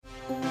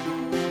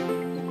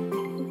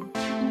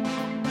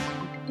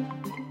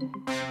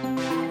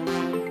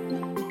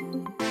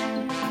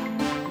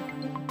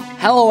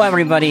Hello,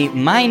 everybody.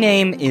 My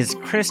name is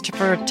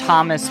Christopher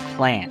Thomas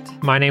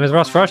Plant. My name is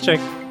Russ Frushtick.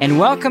 And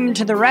welcome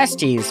to the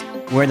Resties,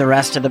 where the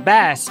rest of the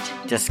best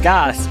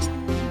discussed.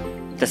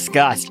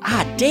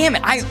 Ah, damn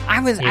it. I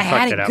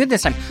had it good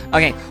this time.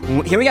 Okay,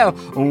 here we go.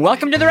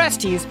 Welcome to the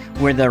Resties,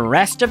 where the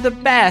rest of the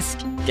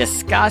best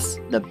discuss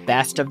the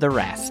best of the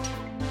rest.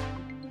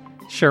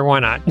 Sure,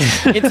 why not?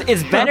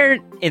 It's better.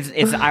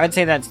 It's. I would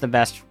say that's the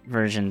best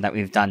version that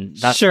we've done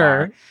thus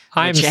far.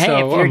 I'm Which, so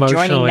hey, if you're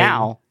emotionally... joining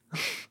now,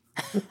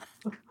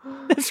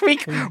 this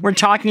week we're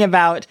talking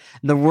about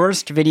the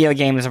worst video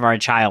games of our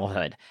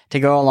childhood to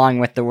go along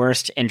with the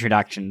worst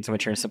introductions,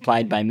 which are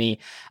supplied by me.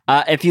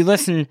 If you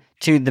listen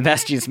to the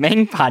Besties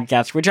main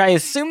podcast, which I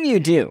assume you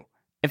do,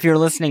 if you're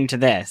listening to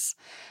this,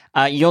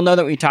 you'll know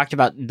that we talked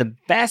about the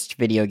best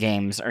video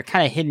games or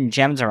kind of hidden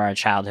gems of our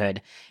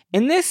childhood.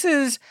 And this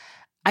is,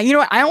 I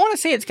don't want to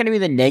say it's going to be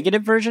the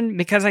negative version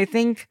because I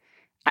think,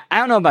 I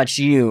don't know about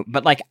you,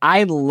 but like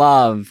I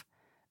love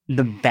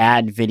the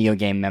bad video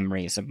game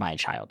memories of my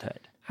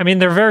childhood. I mean,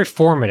 they're very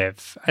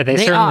formative. They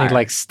certainly are.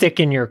 Like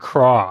stick in your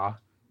craw.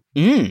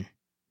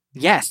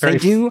 Yes, Very they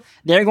do.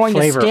 They're going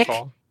flavorful. to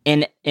stick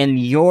in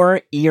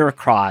your ear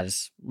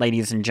craws,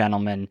 ladies and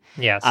gentlemen.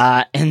 Yes.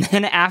 And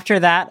then after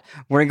that,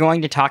 we're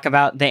going to talk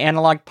about the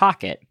Analog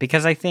Pocket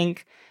because I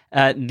think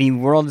the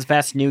world's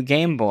best new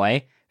Game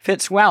Boy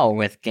fits well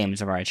with games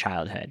of our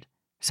childhood.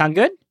 Sound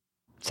good?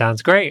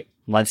 Sounds great.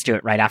 Let's do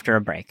it right after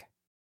a break.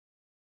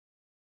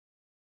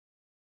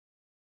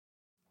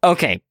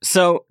 Okay,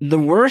 so the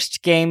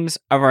worst games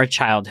of our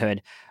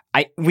childhood.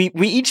 We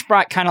each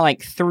brought kind of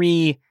like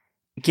 3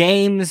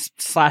 games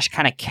 /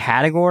 kind of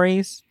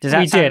categories. Does that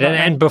we sound did, about right?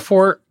 and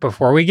before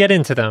we get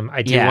into them,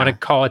 I do Yeah. want to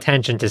call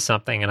attention to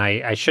something, and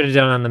I should have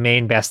done it on the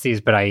main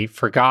Besties, but I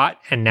forgot,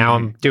 and now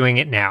I'm doing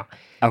it now.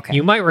 Okay.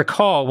 You might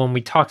recall when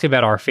we talked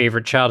about our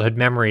favorite childhood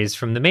memories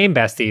from the main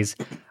Besties,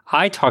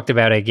 I talked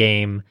about a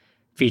game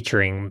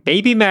featuring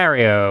Baby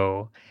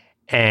Mario.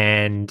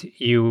 And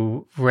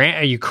you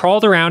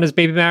crawled around as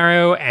Baby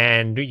Mario,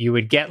 and you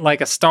would get like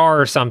a star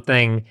or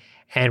something.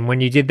 And when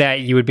you did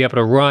that, you would be able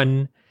to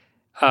run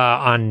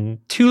on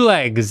 2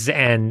 legs.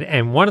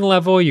 And one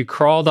level, you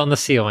crawled on the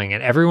ceiling.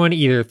 And everyone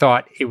either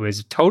thought it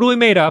was totally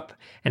made up,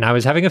 and I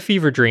was having a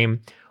fever dream,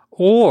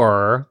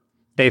 or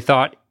they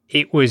thought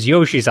it was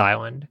Yoshi's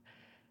Island.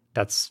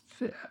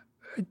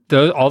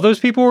 All those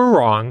people were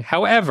wrong.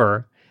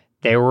 However,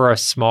 there were a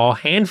small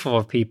handful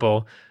of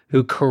people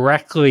who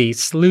correctly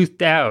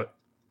sleuthed out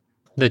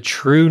the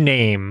true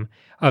name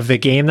of the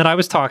game that I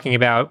was talking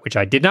about, which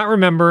I did not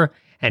remember,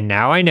 and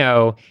now I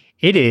know.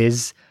 It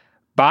is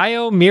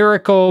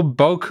Biomiracle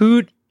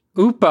Boku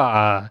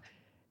Upa,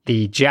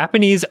 the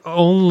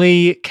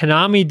Japanese-only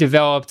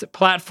Konami-developed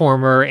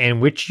platformer in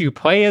which you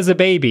play as a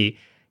baby.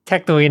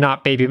 Technically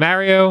not Baby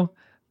Mario,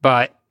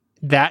 but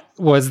that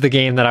was the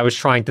game that I was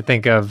trying to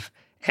think of,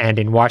 and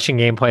in watching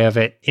gameplay of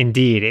it,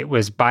 indeed, it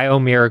was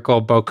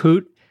Biomiracle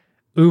Boku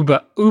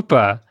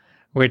Upa,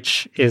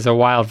 which is a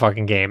wild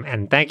fucking game.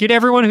 And thank you to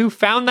everyone who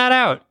found that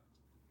out.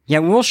 Yeah,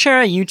 we'll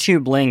share a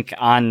YouTube link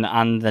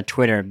on the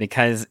Twitter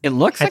because it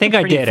looks like a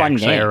pretty fun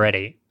game.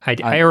 Already.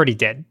 I already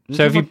did.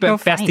 So if you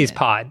Besties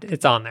Pod,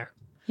 it's on there.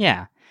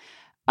 Yeah.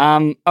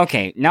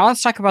 Okay, now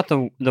let's talk about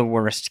the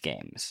worst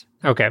games.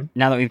 Okay.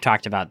 Now that we've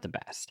talked about the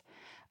best.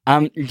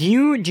 Do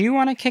you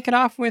want to kick it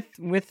off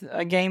with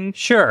a game?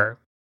 Sure.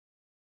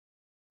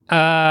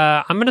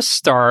 I'm going to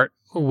start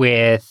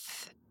with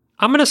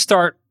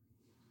ActRaiser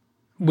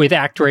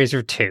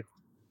 2.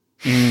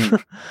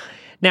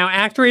 Now,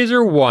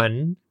 ActRaiser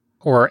 1,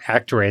 or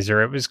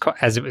ActRaiser,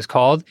 as it was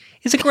called,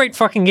 is a great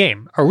fucking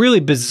game. A really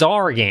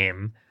bizarre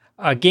game.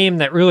 A game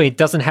that really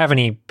doesn't have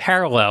any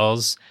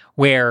parallels,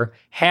 where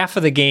half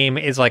of the game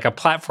is like a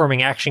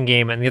platforming action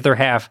game, and the other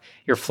half,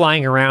 you're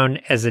flying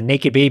around as a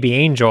naked baby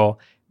angel,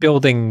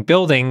 building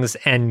buildings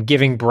and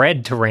giving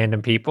bread to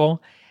random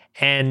people.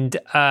 And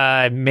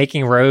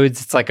making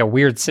roads. It's like a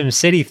weird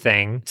SimCity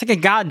thing. It's like a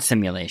god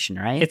simulation,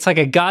 right? It's like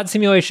a god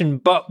simulation,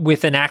 but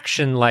with an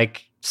action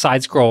like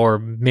side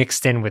scroller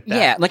mixed in with that.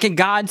 Yeah, like a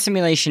god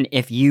simulation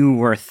if you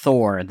were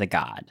Thor the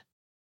god.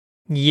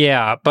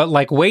 Yeah, but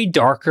like way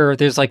darker.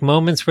 There's like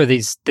moments where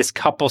this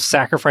couple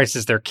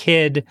sacrifices their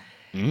kid.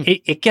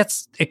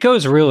 It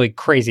goes really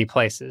crazy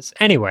places.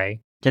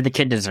 Anyway, did the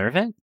kid deserve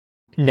it?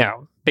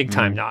 No, big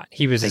time not.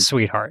 He was a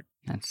sweetheart.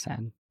 That's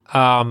sad.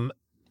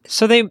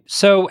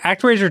 So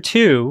ActRaiser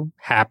 2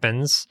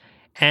 happens,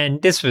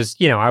 and this was,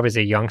 I was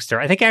a youngster.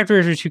 I think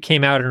ActRaiser 2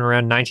 came out in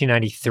around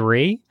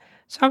 1993,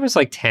 so I was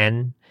like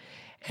 10.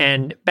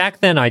 And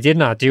back then, I did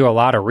not do a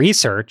lot of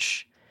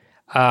research,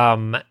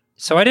 so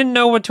I didn't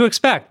know what to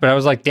expect. But I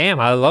was like, damn,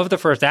 I love the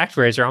first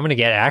ActRaiser. I'm going to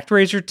get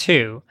ActRaiser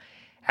 2.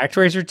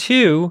 ActRaiser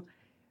 2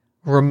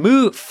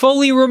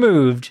 fully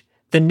removed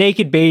the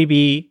naked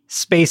baby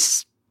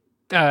space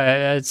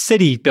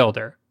city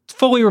builder.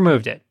 Fully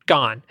removed it.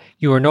 Gone.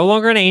 You are no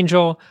longer an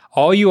angel.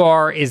 All you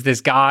are is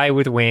this guy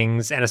with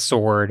wings and a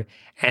sword,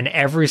 and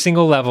every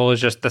single level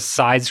is just the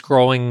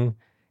side-scrolling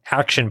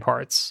action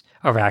parts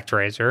of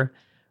ActRaiser,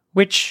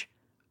 which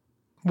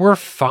were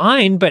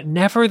fine, but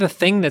never the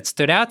thing that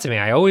stood out to me.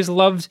 I always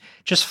loved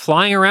just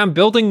flying around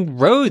building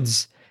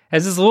roads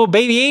as this little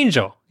baby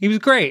angel. He was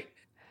great.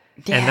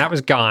 Yeah. And that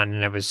was gone,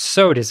 and it was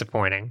so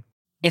disappointing.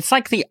 It's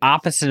like the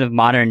opposite of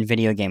modern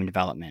video game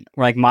development.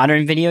 Where like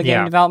modern video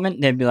game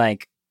development, they'd be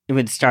like, it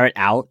would start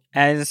out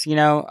as, you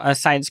know, a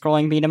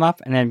side-scrolling beat 'em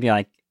up, and then it'd be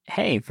like,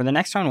 hey, for the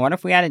next one, what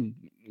if we added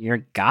your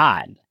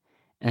god?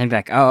 And they'd be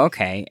like, oh,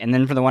 okay. And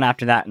then for the one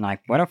after that, and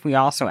like, what if we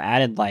also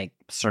added like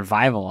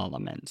survival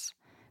elements?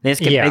 They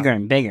just get bigger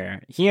and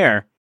bigger.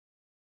 Here,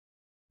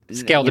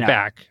 scaled it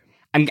back.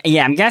 I'm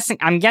guessing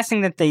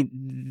that they,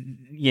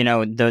 you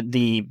know,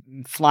 the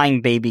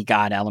flying baby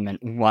god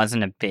element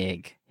wasn't a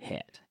big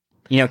hit.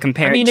 You know,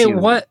 compared to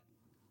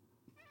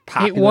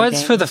it was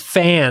games. for the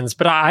fans,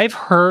 but I've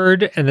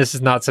heard, and this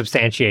is not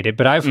substantiated,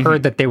 but I've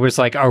heard that there was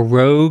like a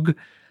rogue,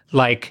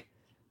 like,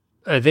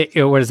 what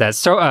is that?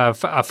 So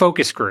a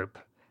focus group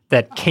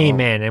that came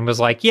in and was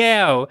like,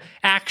 yeah,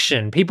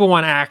 action. People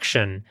want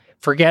action.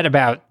 Forget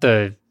about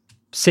the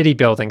city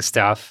building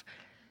stuff.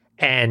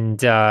 And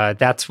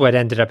that's what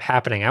ended up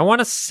happening. I want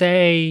to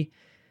say,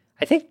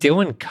 I think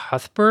Dylan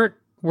Cuthbert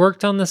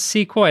worked on the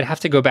sequel. I'd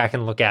have to go back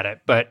and look at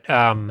it. But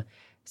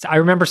so I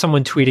remember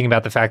someone tweeting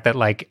about the fact that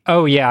like,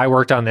 oh yeah, I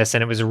worked on this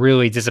and it was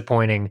really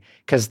disappointing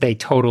because they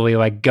totally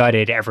like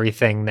gutted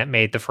everything that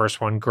made the first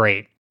one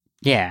great.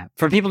 Yeah.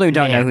 For people who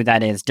don't know who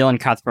that is, Dylan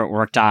Cuthbert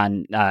worked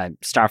on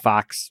Star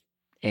Fox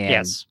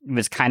and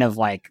was kind of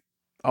like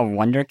a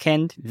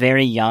wonderkind,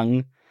 very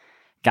young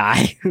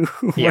guy who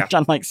worked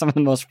on like some of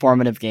the most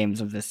formative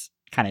games of this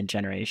kind of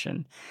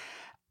generation.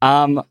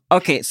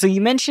 Okay, so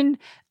you mentioned,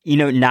 you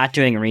know, not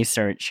doing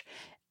research.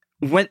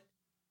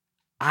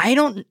 I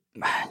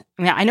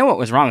know what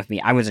was wrong with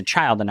me. I was a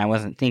child and I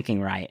wasn't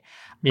thinking right.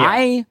 Yeah.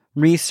 I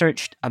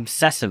researched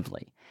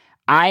obsessively.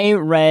 I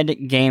read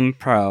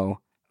GamePro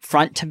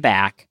front to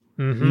back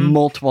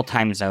multiple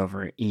times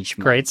over each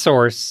month. Great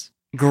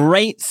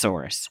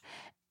source.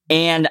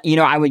 And, you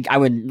know, I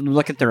would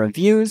look at the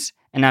reviews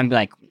and I'd be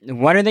like,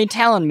 what are they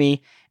telling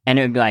me? And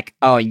it would be like,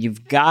 oh,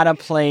 you've got to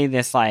play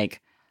this, like,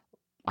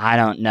 I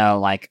don't know,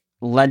 like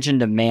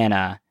Legend of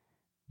Mana.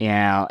 You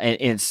know,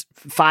 it's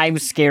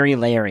 5 Scary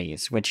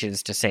Larrys, which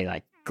is to say,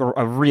 like,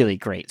 a really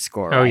great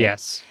score. Oh, right?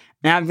 yes.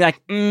 And I'd be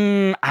like,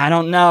 I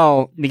don't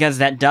know, because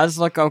that does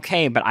look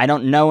okay, but I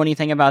don't know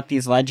anything about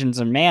these Legends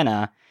of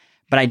Mana.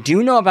 But I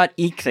do know about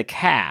Eek the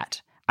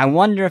Cat. I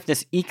wonder if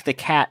this Eek the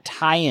Cat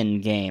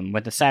tie-in game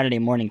with the Saturday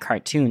morning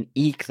cartoon,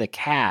 Eek the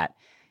Cat,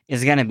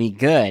 is going to be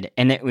good.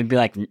 And it would be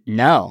like,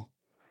 no.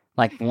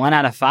 Like 1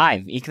 out of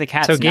 5. Eek the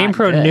Cat's so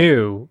GamePro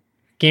knew.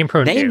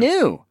 They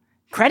knew.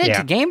 Credit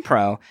to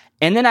GamePro.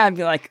 And then I'd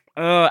be like,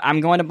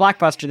 I'm going to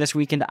Blockbuster this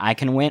weekend. I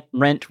can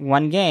rent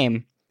one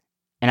game.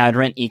 And I'd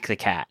rent Eek the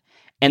Cat.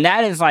 And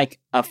that is like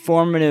a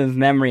formative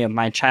memory of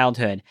my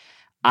childhood.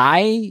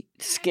 I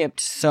skipped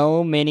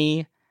so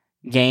many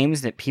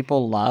games that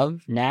people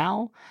love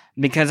now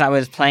because I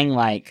was playing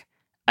like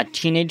a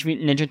Teenage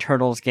Mutant Ninja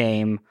Turtles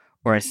game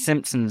or a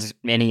Simpsons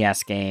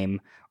NES game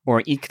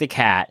or Eek the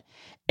Cat.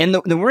 And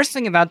the worst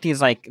thing about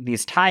these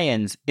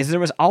tie-ins is there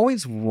was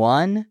always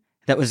one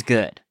that was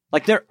good.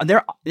 Like there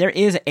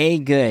is a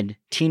good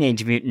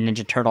Teenage Mutant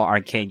Ninja Turtle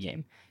arcade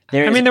game.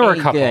 There were a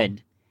couple.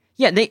 Good.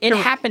 Yeah, it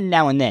happened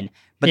now and then,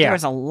 but there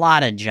was a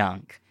lot of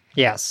junk.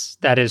 Yes,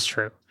 that is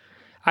true.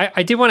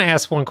 I did want to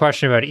ask one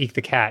question about Eek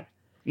the Cat.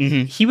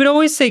 Mm-hmm. He would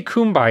always say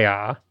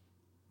 "kumbaya,"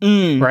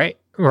 right?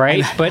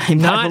 But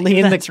not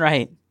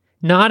in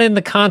not in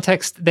the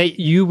context that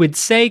you would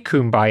say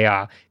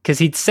 "kumbaya," because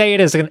he'd say it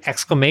as an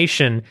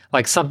exclamation,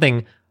 like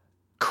something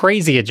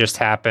crazy had just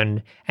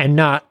happened, and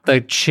not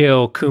the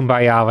chill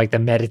 "kumbaya," like the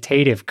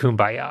meditative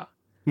 "kumbaya."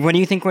 What do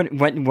you think?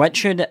 What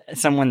should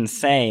someone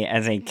say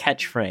as a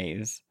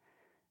catchphrase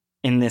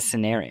in this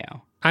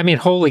scenario? I mean,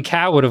 holy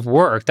cow would have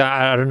worked.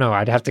 I don't know.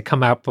 I'd have to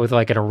come up with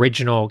like an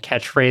original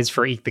catchphrase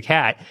for Eek the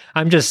Cat.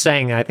 I'm just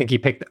saying I think he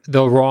picked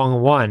the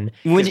wrong one.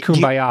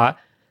 Kumbaya.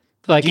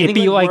 It'd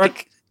be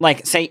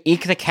like say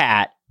Eek the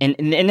Cat, and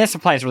this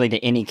applies really to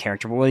any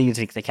character, but we'll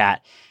use Eek the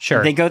Cat.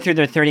 Sure. They go through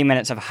their 30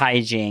 minutes of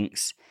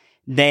hijinks.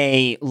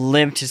 They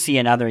live to see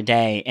another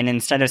day, and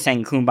instead of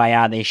saying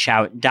Kumbaya, they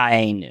shout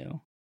Daenu.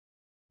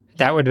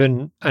 That would have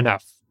been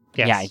enough.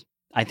 Yes. Yeah,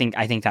 I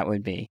think that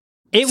would be.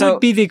 It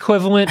would be the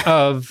equivalent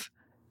of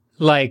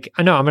like,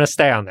 no, I'm going to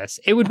stay on this.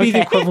 It would be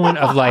the equivalent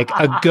of like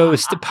a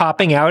ghost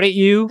popping out at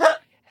you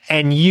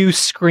and you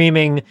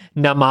screaming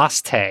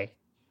Namaste.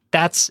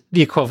 That's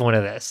the equivalent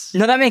of this.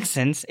 No, that makes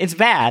sense. It's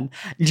bad.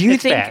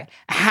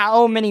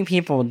 How many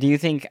people do you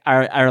think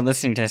are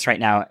listening to this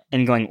right now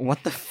and going,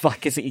 what the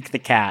fuck is Eek the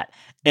Cat?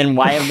 And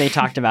why have they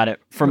talked about it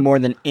for more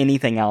than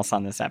anything else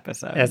on this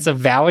episode? That's a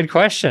valid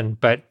question,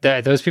 but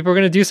those people are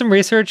going to do some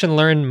research and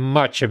learn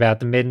much about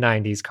the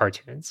mid-90s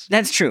cartoons.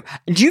 That's true.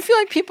 Do you feel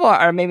like people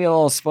are maybe a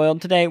little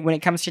spoiled today when it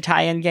comes to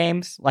tie-in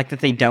games? Like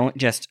that they don't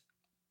just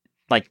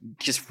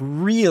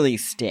really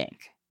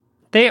stink?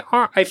 They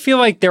are. I feel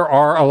like there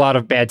are a lot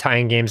of bad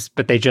tie-in games,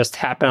 but they just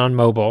happen on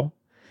mobile.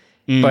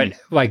 But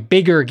like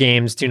bigger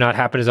games do not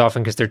happen as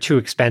often because they're too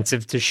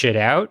expensive to shit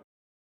out.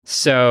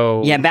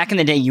 So Yeah, back in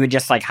the day, you would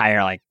just like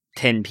hire like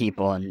 10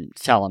 people and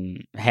tell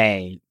them,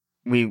 "Hey,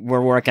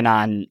 we're working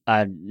on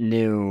a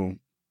new,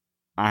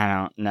 I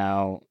don't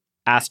know,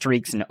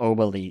 Asterix and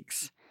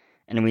Obelix,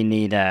 and we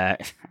need a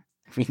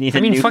we need I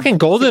a mean, new fucking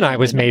GoldenEye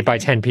was video made by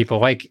game." 10 people.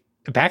 Like,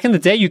 back in the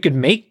day, you could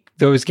make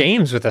those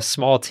games with a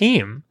small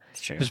team.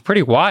 It's true. It was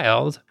pretty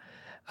wild.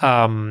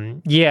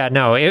 Yeah,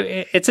 no,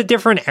 it's a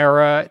different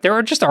era.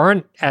 Just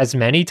aren't as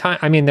many times.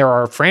 I mean, there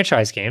are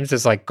franchise games,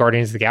 there's like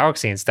Guardians of the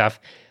Galaxy and stuff.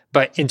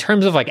 But in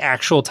terms of like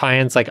actual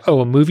tie-ins, like, oh,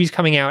 a movie's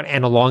coming out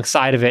and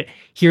alongside of it,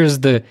 here's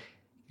the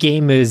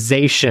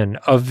gamization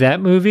of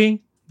that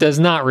movie, does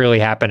not really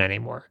happen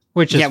anymore.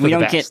 Which is we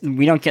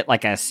don't get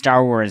like a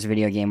Star Wars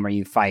video game where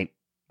you fight,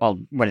 well,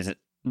 what is it?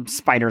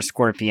 Spider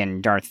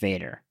Scorpion Darth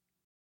Vader.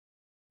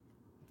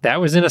 That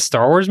was in a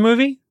Star Wars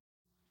movie?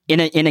 In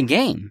a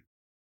game.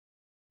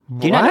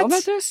 Do you not know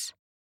about this?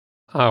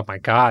 Oh my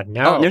god,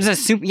 no. Oh, there's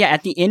a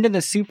at the end of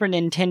the Super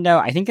Nintendo,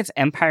 I think it's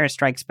Empire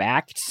Strikes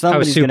Back.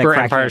 Somebody's gonna Super correct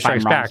me Empire if I'm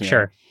Strikes wrong Back, here.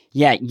 sure.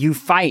 Yeah, you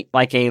fight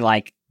like a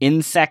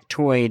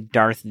insectoid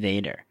Darth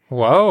Vader.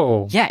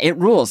 Whoa. Yeah, it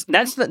rules.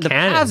 That's the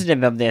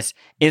positive of this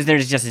is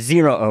there's just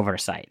zero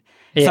oversight.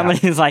 Yeah.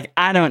 Somebody's like,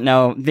 I don't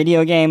know,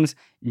 video games,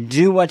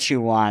 do what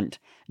you want.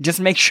 Just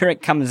make sure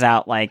it comes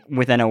out like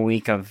within a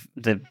week of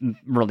the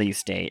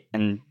release date.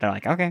 And they're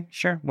like, okay,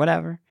 sure,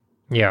 whatever.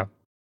 Yeah.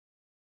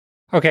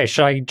 Okay,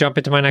 should I jump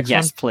into my next one?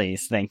 Yes,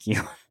 please. Thank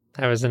you.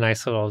 That was a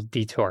nice little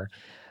detour.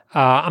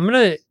 I'm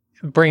going to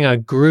bring a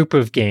group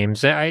of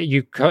games.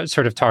 You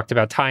sort of talked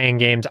about tie-in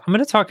games. I'm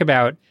going to talk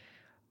about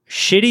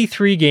shitty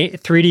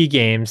 3D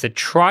games that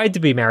tried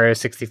to be Mario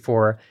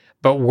 64,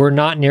 but were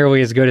not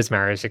nearly as good as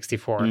Mario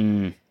 64.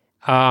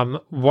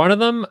 One of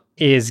them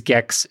is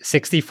Gex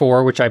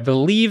 64, which I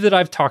believe that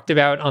I've talked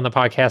about on the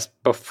podcast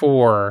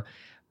before.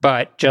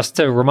 But just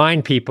to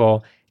remind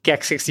people,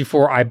 Gex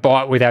 64 I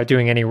bought without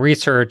doing any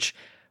research,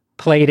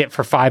 played it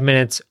for 5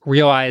 minutes,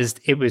 realized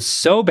it was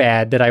so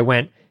bad that I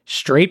went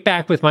straight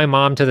back with my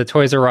mom to the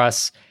Toys R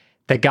Us.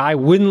 The guy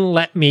wouldn't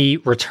let me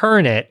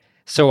return it,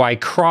 so I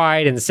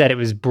cried and said it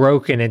was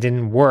broken, it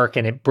didn't work,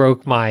 and it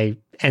broke my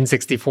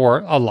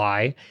N64, a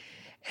lie,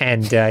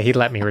 and he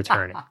let me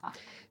return it.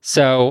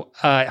 So,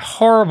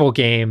 horrible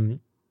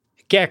game.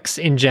 Gex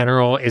in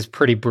general is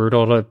pretty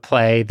brutal to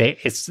play.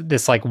 It's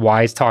this like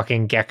wise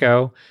talking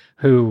gecko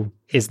who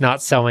is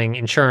not selling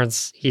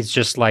insurance. He's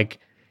just like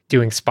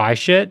doing spy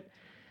shit.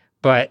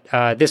 But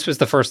this was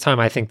the first time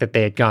I think that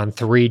they had gone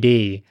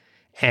 3D,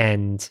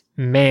 and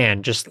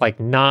man, just like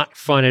not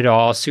fun at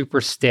all.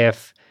 Super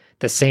stiff,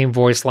 the same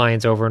voice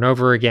lines over and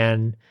over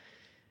again.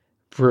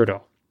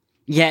 Brutal.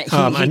 Yeah,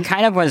 he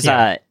kind of was.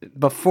 Yeah.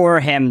 Before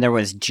him, there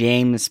was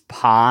James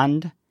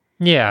Pond.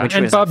 Yeah, which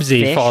and was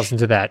Bubsy falls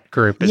into that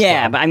group as well.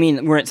 Yeah, but I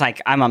mean, where it's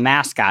like I'm a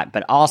mascot,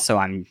 but also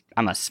I'm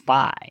a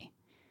spy.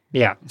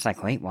 Yeah, it's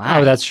like, wait, why?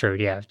 Oh, that's true.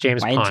 Yeah,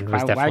 James Pond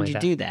was definitely. Why'd you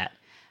do that?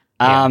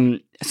 Yeah.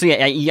 So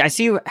yeah, I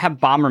see you have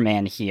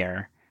Bomberman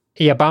here.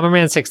 Yeah,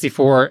 Bomberman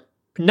 64,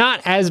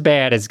 not as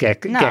bad as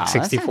Gex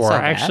 64. So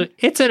actually,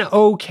 it's an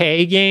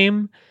okay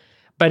game,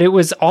 but it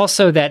was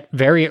also that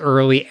very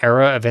early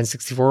era of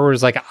N64 where it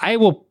was like, I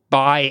will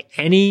buy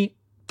any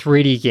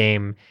 3D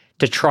game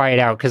to try it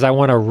out because I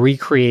want to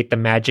recreate the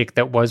magic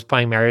that was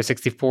playing Mario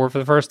 64 for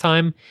the first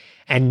time,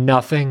 and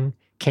nothing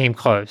came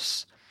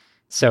close.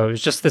 So it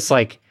was just this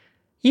like,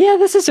 yeah,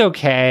 this is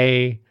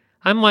okay.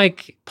 I'm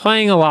like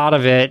playing a lot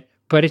of it,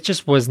 but it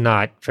just was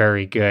not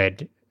very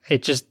good.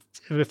 It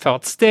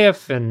felt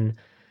stiff, and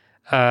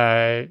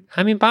I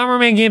mean,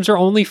 Bomberman games are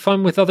only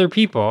fun with other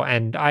people,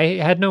 and I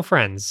had no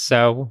friends,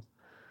 so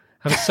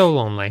I was so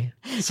lonely.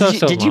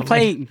 Did you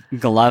play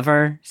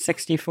Glover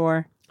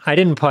 64? I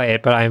didn't play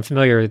it, but I am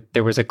familiar.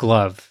 There was a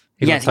glove.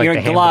 Yes, you're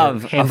a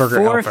glove, a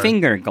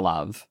four-finger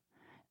glove,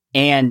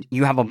 and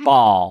you have a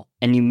ball,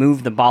 and you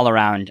move the ball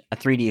around a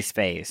 3D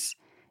space.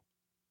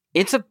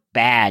 It's a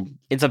bad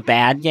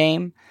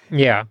game.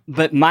 Yeah.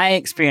 But my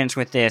experience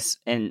with this,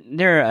 and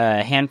there are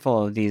a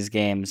handful of these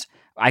games,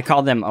 I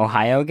call them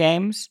Ohio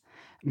games,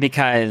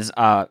 because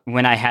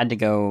when I had to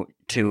go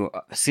to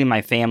see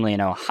my family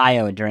in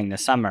Ohio during the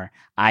summer,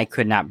 I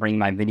could not bring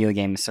my video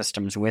game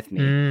systems with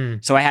me.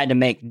 So I had to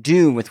make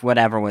do with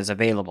whatever was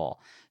available.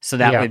 So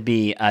that would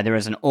be, there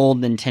was an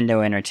old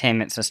Nintendo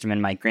Entertainment System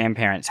in my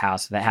grandparents'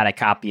 house that had a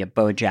copy of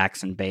Bo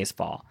Jackson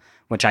Baseball,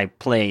 which I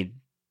played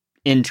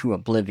into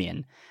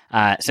oblivion.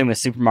 Same with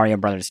Super Mario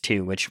Brothers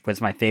 2, which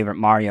was my favorite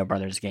Mario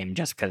Brothers game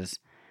just because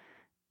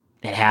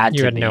it had to be.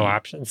 You had no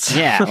options.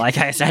 Yeah, like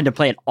I said, I had to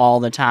play it all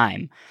the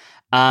time.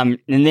 And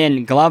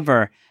then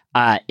Glover,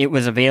 it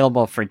was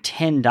available for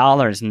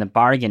 $10 in the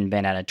bargain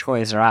bin at a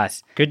Toys R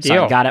Us. Good deal.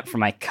 So I got it for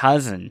my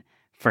cousin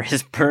for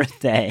his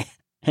birthday.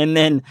 And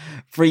then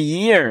for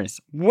years,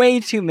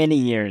 way too many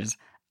years,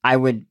 I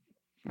would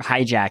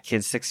hijack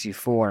his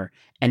 64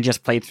 and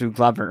just play through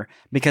Glover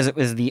because it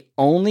was the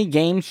only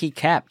game he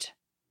kept.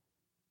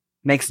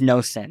 Makes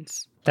no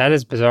sense. That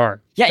is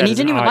bizarre. Yeah, that and he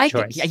didn't even like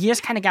choice. it. He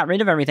just kind of got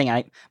rid of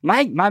everything.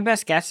 My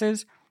best guess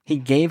is he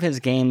gave his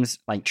games,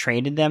 like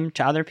traded them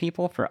to other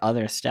people for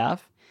other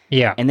stuff.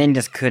 Yeah. And then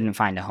just couldn't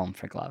find a home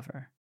for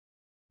Glover.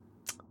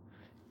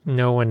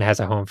 No one has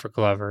a home for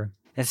Glover.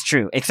 That's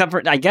true. Except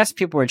for, I guess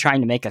people were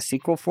trying to make a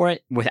sequel for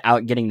it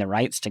without getting the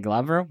rights to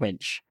Glover,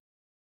 which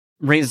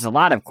raises a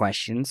lot of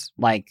questions.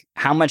 Like,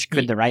 how much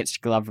could the rights to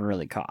Glover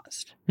really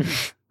cost?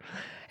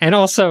 And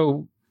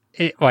also,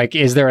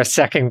 is there a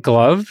second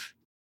glove?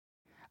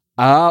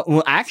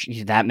 Well,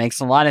 actually, that makes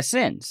a lot of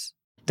sense.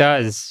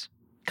 Does.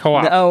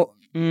 Co-op. Oh,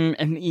 I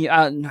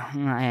don't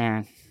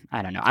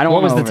know. I don't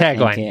What was wanna the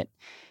tagline?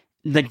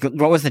 It.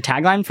 What was the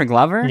tagline for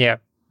Glover?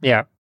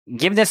 Yeah.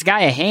 Give this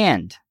guy a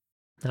hand.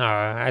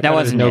 I That thought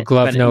wasn't no it,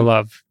 glove, but no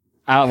love.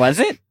 Oh, was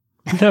it?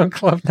 No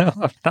glove, no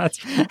love. That's.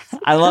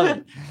 I love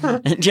it.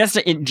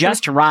 It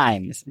just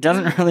rhymes.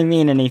 Doesn't really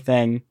mean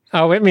anything.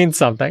 Oh, it means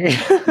something.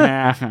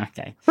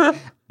 Okay.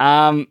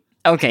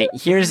 Okay.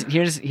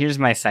 Here's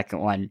my second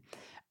one.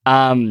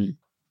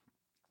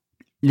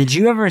 Did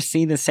you ever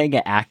see the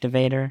Sega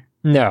Activator?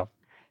 No.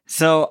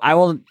 So I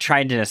will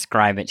try to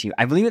describe it to you.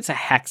 I believe it's a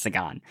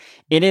hexagon.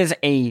 It is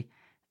a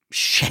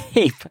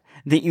shape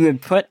that you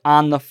would put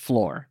on the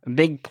floor, a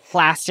big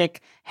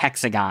plastic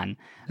hexagon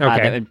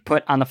that would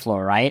put on the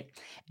floor, right?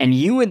 And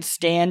you would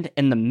stand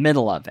in the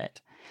middle of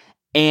it,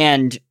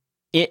 and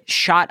it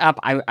shot up.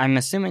 I'm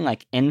assuming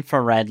like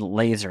infrared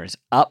lasers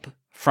up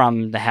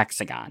from the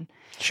hexagon,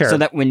 Sure. so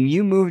that when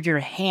you moved your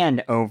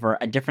hand over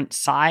a different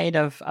side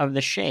of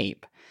the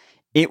shape,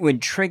 it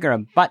would trigger a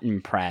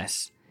button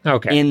press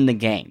in the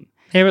game.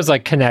 It was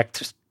like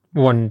Connect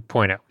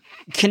 1.0.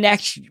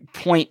 Connect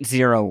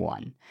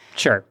 0.01.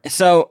 Sure.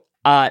 So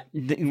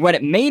what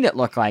it made it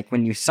look like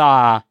when you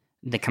saw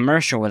the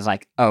commercial was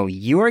like, oh,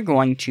 you are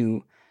going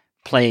to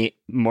play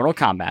Mortal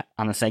Kombat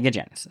on the Sega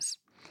Genesis.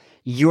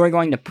 You are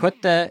going to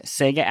put the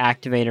Sega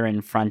Activator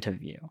in front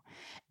of you,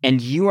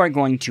 and you are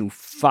going to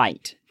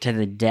fight to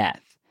the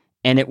death,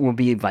 and it will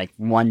be like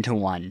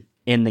 1-to-1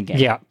 in the game.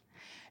 Yeah.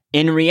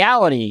 In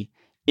reality,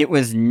 it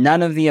was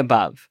none of the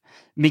above,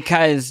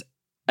 because,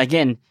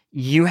 again,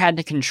 you had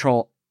to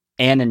control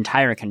an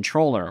entire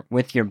controller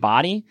with your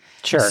body.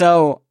 Sure.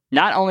 So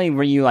not only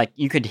were you like,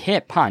 you could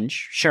hit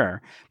punch,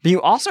 sure, but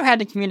you also had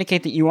to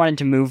communicate that you wanted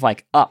to move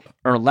like up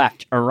or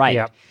left or right.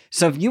 Yep.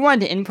 So if you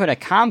wanted to input a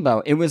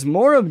combo, it was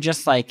more of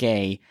just like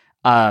a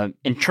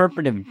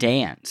interpretive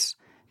dance.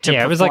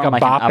 It was like a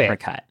bop an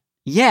uppercut.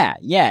 Yeah,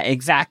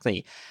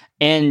 exactly.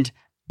 And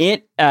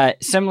it,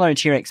 similar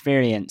to your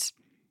experience,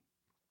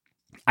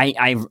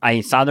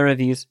 I saw the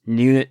reviews,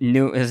 knew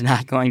it was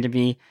not going to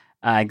be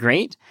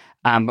great,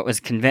 but was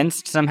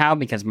convinced somehow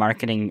because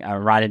marketing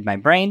rotted my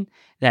brain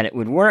that it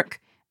would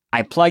work.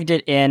 I plugged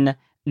it in.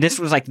 This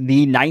was like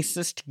the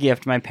nicest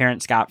gift my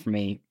parents got for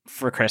me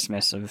for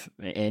Christmas of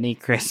any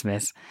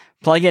Christmas.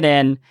 Plug it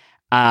in,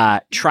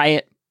 try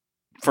it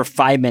for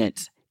 5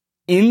 minutes,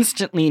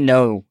 instantly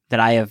know that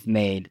I have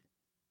made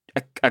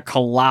a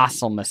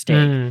colossal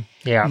mistake.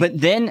 But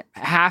then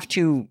have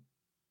to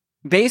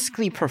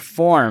basically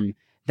perform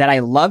that I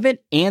love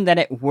it and that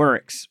it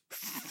works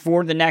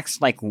for the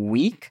next like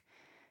week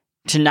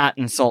to not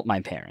insult my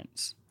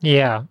parents.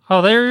 Yeah.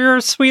 Oh, you're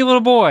a sweet little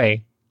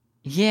boy.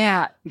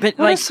 Yeah, but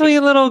what like a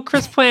sweet little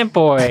Chris Plant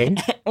boy.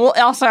 Well,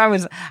 also I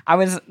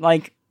was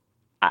like,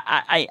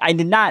 I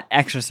did not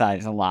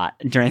exercise a lot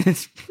during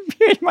this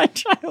period of my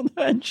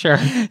childhood. Sure.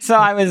 So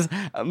I was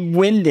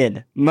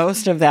winded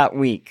most of that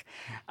week.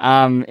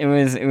 It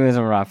was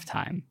a rough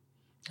time.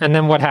 And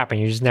then what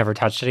happened? You just never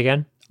touched it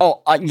again?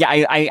 Oh, yeah,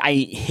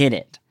 I hid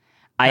it.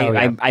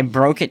 I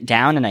broke it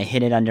down and I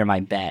hid it under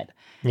my bed.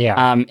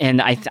 Yeah.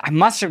 And I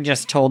must have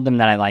just told them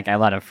that I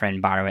let a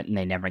friend borrow it and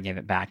they never gave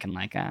it back, and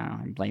like, I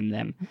blame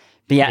them.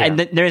 But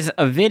yeah. There's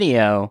a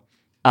video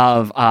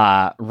of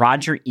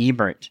Roger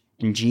Ebert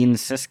and Gene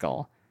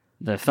Siskel,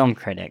 the film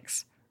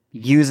critics,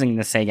 using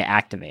the Sega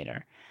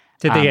Activator.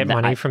 Did they get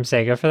money from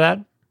Sega for that?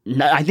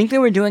 No, I think they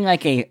were doing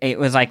like it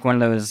was like one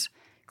of those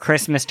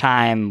Christmas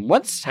time,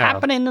 what's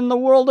happening in the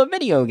world of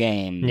video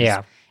games?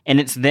 Yeah. And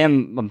it's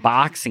them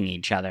boxing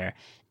each other.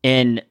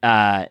 And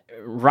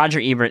Roger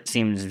Ebert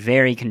seems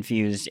very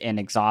confused and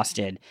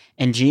exhausted.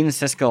 And Gene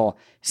Siskel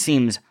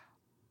seems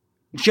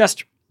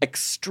just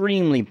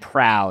extremely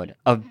proud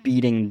of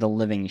beating the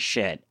living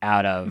shit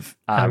out of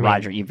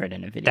Roger Ebert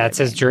in a video. That's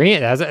his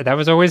dream. That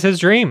was always his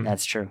dream.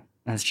 That's true.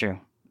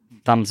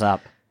 Thumbs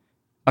up.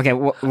 Okay,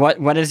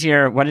 what is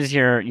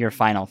your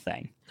final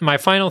thing? My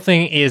final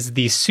thing is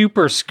the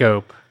Super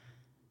Scope.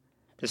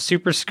 The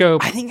Super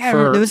Scope. I think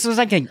this was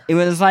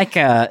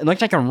it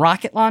looked like a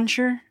rocket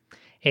launcher.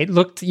 It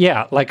looked,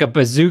 like a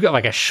bazooka,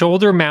 like a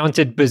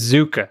shoulder-mounted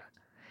bazooka.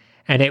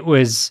 And it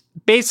was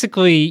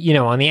basically,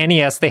 on the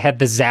NES, they had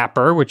the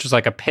Zapper, which was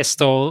like a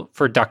pistol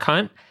for Duck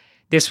Hunt.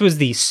 This was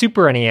the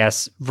Super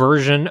NES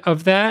version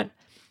of that.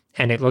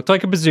 And it looked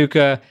like a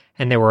bazooka.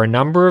 And there were a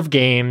number of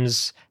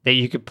games that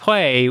you could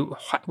play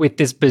with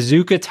this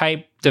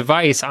bazooka-type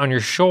device on your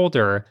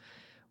shoulder.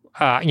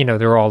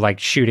 They're all like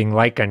shooting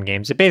light gun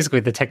games. Basically,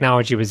 the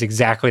technology was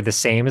exactly the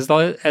same as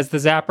the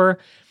Zapper.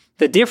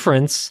 The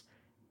difference,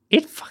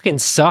 it fucking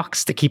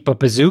sucks to keep a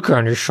bazooka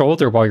on your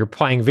shoulder while you're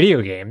playing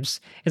video games.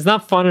 It's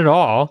not fun at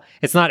all.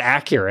 It's not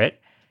accurate.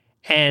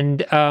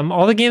 And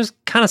all the games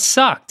kind of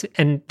sucked.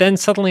 And then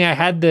suddenly I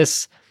had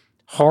this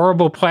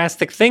horrible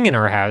plastic thing in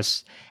our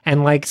house.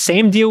 And like,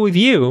 same deal with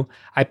you.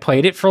 I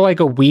played it for like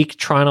a week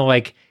trying to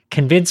like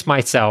convince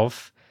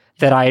myself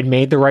that I had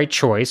made the right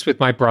choice with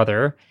my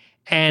brother,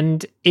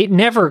 and it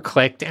never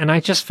clicked. And I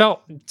just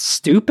felt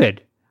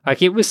stupid.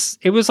 Like it was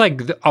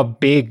like a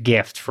big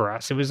gift for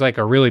us. It was like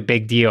a really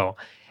big deal.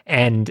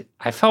 And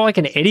I felt like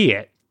an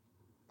idiot.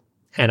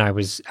 And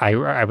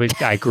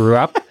I grew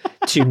up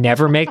to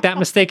never make that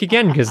mistake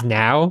again, because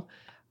now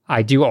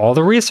I do all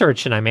the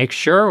research and I make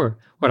sure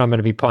what I'm going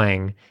to be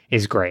playing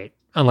is great.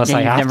 Unless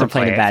I have to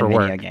play it for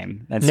work. Video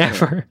game. That's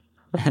never.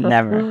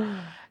 Never.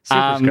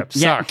 Super Scope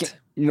sucked.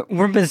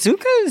 Were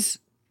bazookas?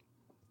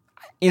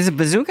 Is a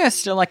bazooka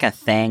still like a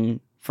thing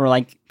for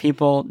like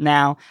people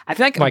now? I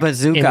feel like a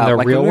bazooka, in the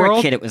like real when we were world?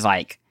 a kid, it was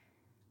like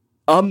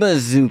a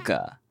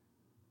bazooka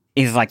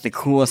is like the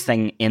coolest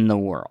thing in the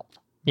world.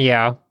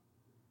 Yeah.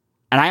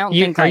 And I don't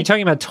think Are you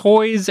talking about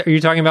toys? Or are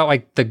you talking about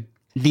like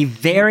the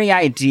very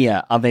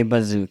idea of a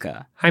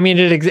bazooka? I mean,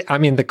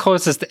 the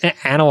closest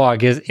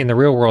analog is in the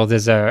real world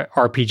is a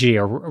RPG,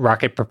 a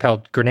rocket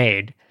propelled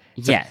grenade.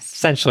 It's Yes.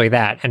 essentially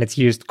that, and it's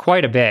used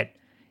quite a bit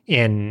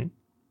in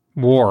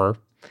war.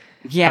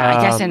 Yeah,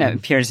 I guess it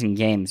appears in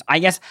games. I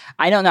guess,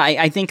 I don't know.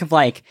 I think of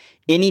like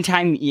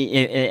anytime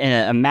in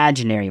an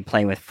imaginary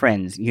play with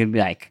friends, you'd be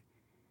like,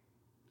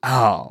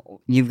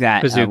 oh, you've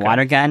got Bazooka. a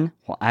water gun?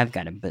 Well, I've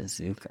got a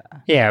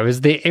bazooka. Yeah, it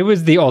was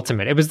the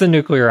ultimate. It was the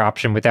nuclear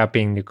option without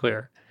being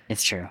nuclear.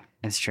 It's true.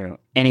 It's true.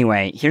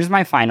 Anyway, here's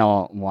my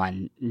final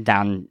one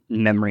down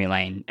memory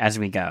lane as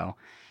we go.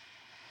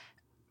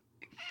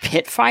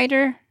 Pit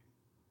Fighter?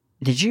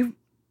 Did you?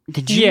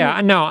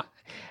 Yeah, no.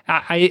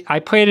 I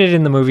played it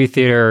in the movie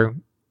theater.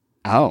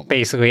 Oh.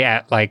 Basically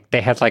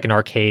they had like an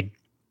arcade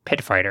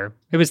Pit Fighter.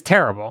 It was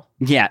terrible.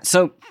 Yeah,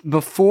 so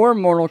before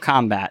Mortal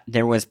Kombat,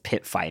 there was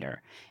Pit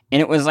Fighter.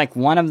 And it was like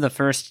one of the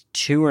first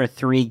 2 or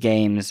 3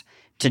 games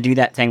to do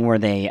that thing where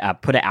they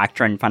put an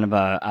actor in front of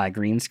a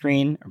green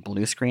screen, or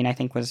blue screen, I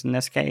think was in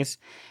this case,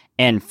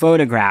 and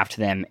photographed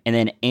them and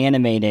then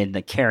animated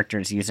the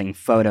characters using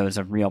photos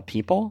of real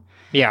people.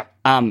 Yeah.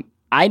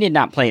 I did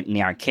not play it in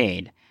the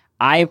arcade.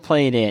 I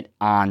played it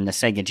on the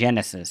Sega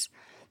Genesis.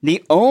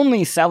 The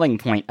only selling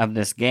point of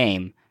this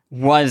game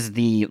was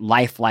the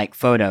lifelike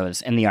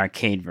photos in the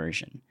arcade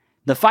version.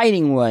 The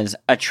fighting was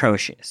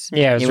atrocious.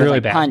 Yeah, it was really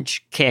like bad.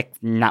 Punch, kick,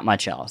 not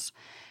much else.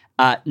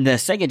 The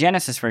Sega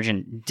Genesis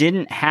version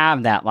didn't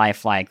have that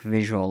lifelike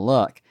visual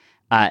look,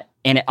 and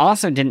it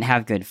also didn't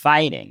have good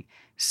fighting.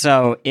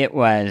 So it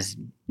was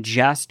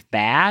just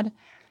bad.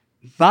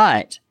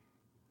 But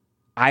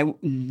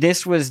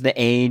this was the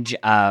age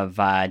of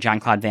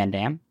Jean-Claude Van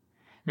Damme.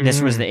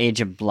 This was the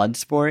age of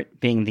Bloodsport,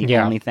 being the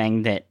only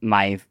thing that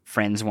my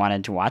friends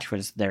wanted to watch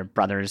was their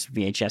brother's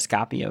VHS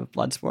copy of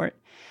Bloodsport.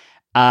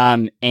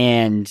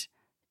 And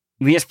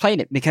we just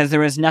played it because there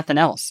was nothing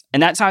else.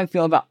 And that's how I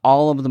feel about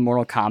all of the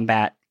Mortal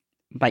Kombat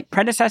like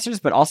predecessors,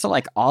 but also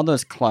like all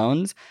those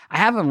clones. I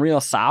have a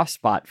real soft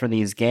spot for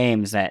these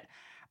games that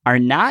are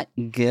not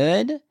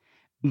good,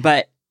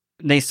 but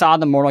they saw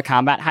the Mortal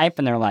Kombat hype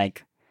and they're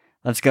like,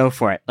 let's go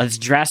for it. Let's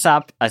dress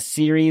up a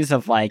series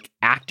of like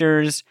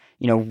actors,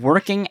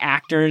 working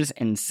actors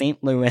in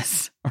St.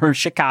 Louis or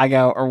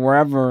Chicago or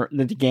wherever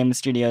the game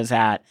studio's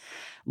at.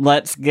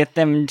 Let's get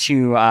them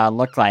to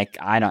look like,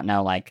 I don't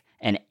know, like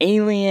an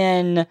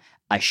alien,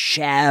 a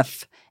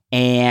chef,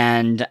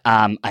 and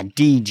a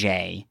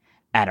DJ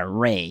at a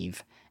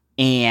rave.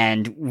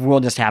 And we'll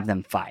just have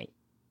them fight.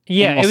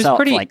 Yeah, we'll it was sell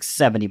pretty it for like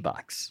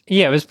 $70.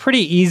 Yeah, it was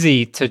pretty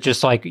easy to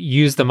just like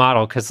use the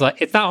model, because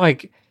like, it's not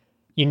like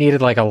you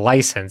needed like a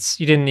license.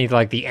 You didn't need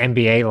like the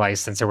NBA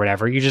license or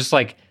whatever. You just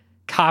like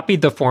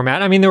copied the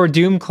format. I mean, there were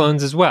Doom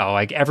clones as well.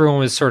 Like everyone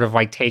was sort of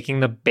like taking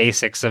the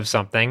basics of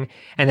something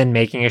and then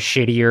making a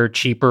shittier,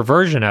 cheaper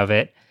version of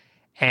it.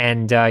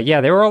 And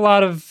there were a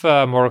lot of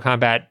Mortal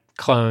Kombat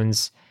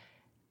clones.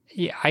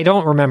 Yeah, I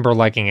don't remember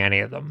liking any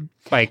of them.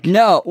 Like,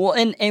 no, well,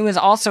 and it was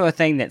also a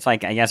thing that's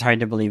like, I guess,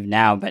 hard to believe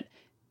now, but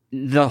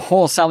the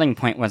whole selling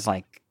point was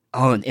like,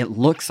 oh, it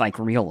looks like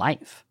real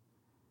life.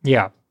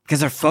 Yeah. Because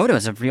they're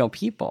photos of real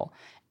people.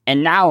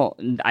 And now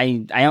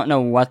I don't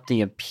know what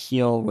the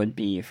appeal would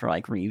be for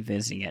like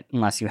revisiting it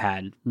unless you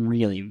had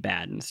really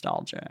bad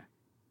nostalgia.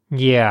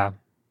 Yeah.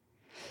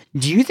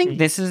 Do you think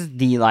this is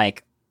the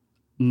like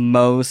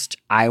most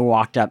I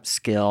walked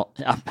uphill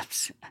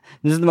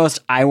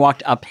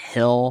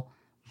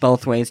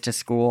both ways to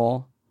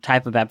school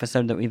type of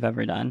episode that we've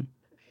ever done?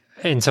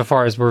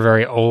 Insofar as we're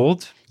very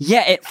old?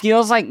 Yeah, it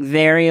feels like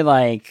very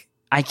like,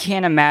 I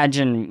can't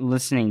imagine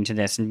listening to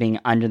this and being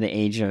under the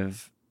age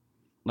of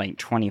like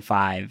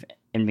 25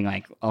 and being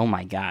like, oh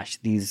my gosh,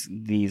 these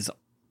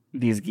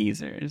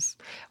geezers.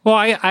 Well,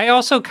 I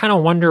also kind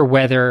of wonder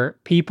whether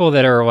people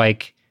that are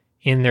like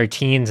in their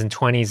teens and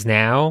 20s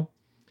now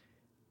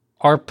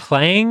are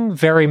playing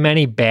very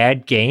many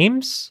bad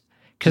games,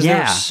 because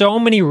there are so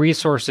many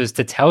resources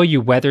to tell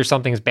you whether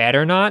something's bad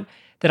or not,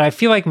 that I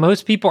feel like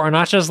most people are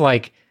not just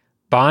like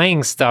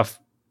buying stuff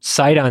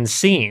sight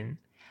unseen.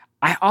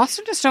 I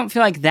also just don't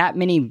feel like that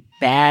many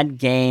bad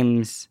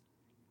games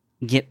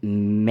get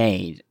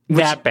made.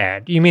 That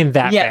bad? You mean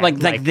that yeah,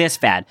 bad? like this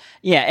bad.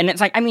 Yeah, and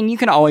it's like, I mean, you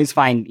can always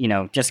find,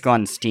 just go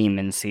on Steam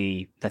and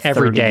see the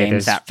 30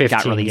 games that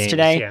got released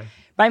today. Yeah.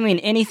 But I mean,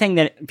 anything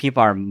that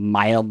people are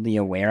mildly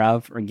aware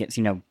of or gets,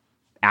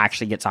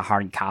 actually gets a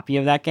hard copy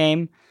of that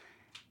game,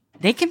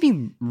 they can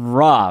be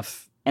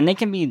rough and they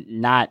can be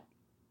not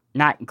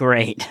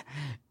great.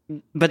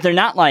 But they're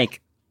not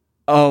like,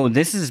 oh,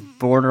 this is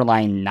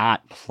borderline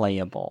not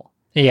playable.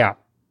 Yeah.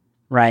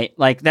 Right?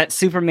 Like, that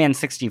Superman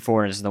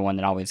 64 is the one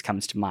that always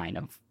comes to mind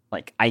of,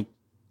 like, I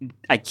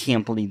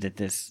can't believe that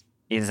this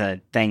is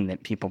a thing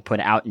that people put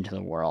out into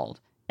the world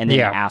and then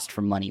asked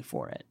for money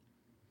for it.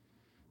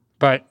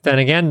 But then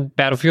again,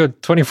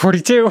 Battlefield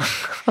 2042.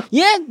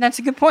 Yeah, that's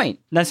a good point.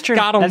 That's true.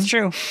 Got him. That's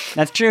true.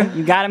 That's true.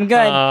 You got him good.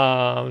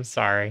 I'm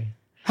sorry.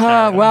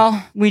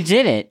 Well, we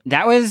did it.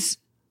 That was,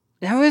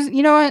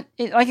 you know what?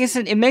 Like I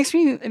said, it makes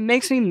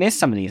me miss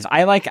some of these.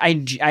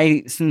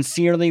 I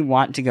sincerely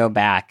want to go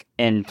back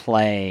and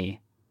play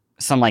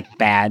some like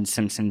bad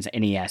Simpsons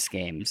NES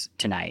games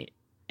tonight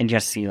and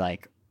just see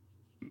like.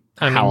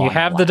 I mean, you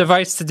have the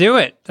device to do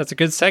it. That's a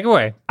good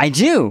segue. I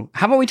do.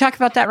 How about we talk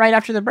about that right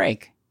after the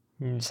break?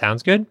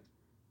 Sounds good.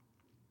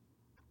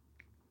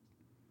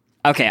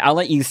 Okay, I'll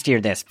let you steer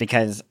this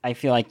because I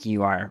feel like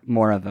you are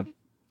more of a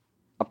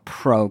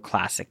pro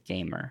classic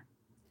gamer.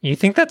 You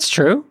think that's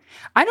true?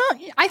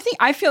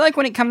 I feel like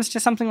when it comes to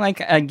something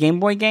like Game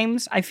Boy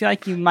games, I feel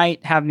like you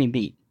might have me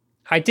beat.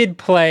 I did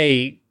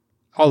play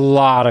a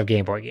lot of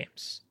Game Boy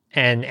games.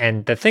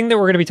 And the thing that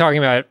we're going to be talking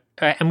about,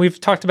 and we've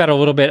talked about a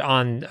little bit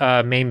on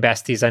Main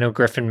Besties, I know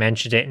Griffin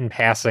mentioned it in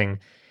passing,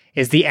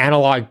 is the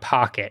Analog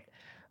Pocket,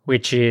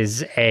 which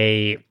is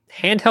a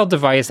handheld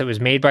device that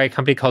was made by a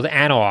company called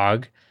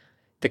Analog.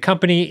 The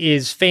company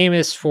is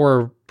famous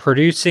for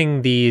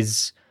producing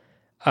these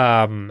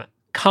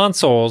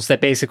consoles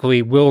that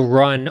basically will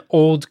run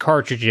old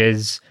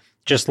cartridges,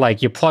 just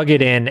like you plug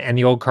it in and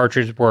the old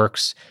cartridge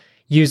works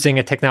using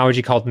a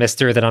technology called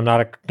Mister that I'm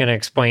not going to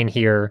explain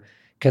here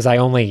because I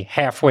only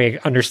halfway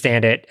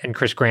understand it and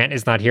Chris Grant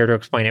is not here to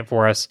explain it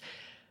for us.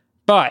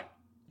 But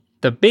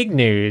the big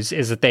news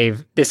is that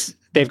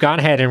they've gone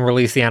ahead and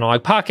released the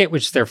Analog Pocket,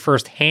 which is their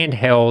first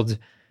handheld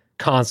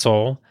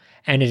console,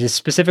 and it is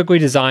specifically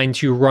designed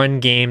to run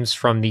games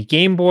from the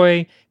Game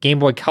Boy, Game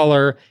Boy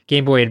Color,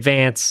 Game Boy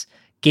Advance,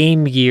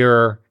 Game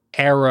Gear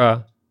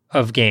era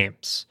of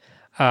games.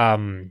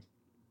 Some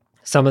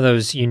of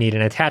those you need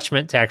an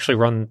attachment to actually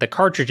run the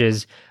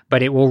cartridges,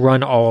 but it will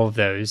run all of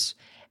those.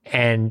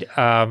 And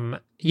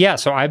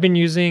so I've been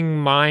using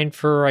mine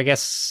for, I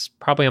guess,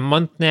 probably a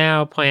month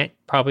now.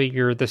 Probably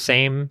you're the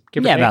same.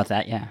 Yeah, about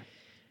that, yeah.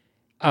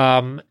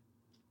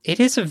 It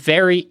is a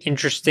very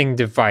interesting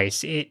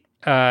device. It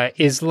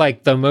is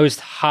like the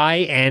most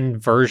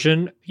high-end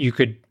version you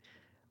could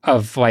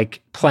of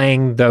like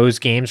playing those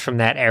games from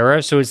that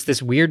era. So it's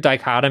this weird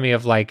dichotomy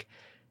of like,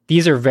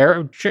 these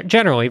are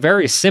generally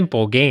very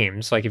simple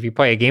games. Like if you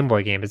play a Game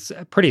Boy game, it's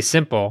pretty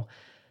simple,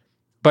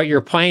 but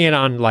you're playing it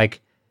on like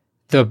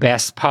the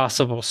best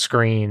possible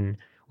screen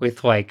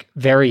with like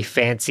very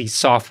fancy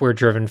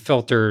software-driven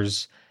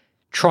filters,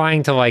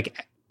 trying to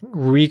like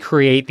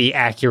recreate the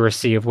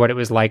accuracy of what it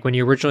was like when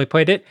you originally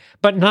played it,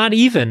 but not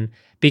even,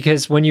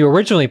 because when you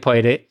originally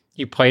played it,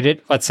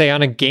 let's say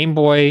on a Game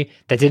Boy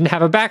that didn't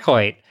have a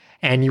backlight,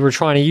 and you were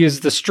trying to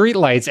use the street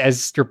lights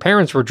as your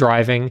parents were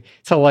driving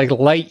to like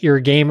light your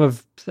game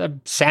of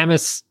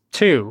Samus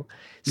 2.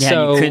 Yeah,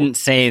 so, you couldn't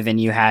save and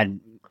you had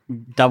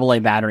AA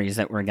batteries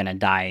that were going to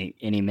die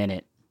any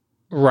minute.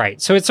 Right.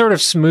 So it sort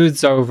of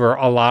smooths over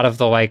a lot of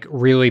the like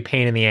really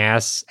pain in the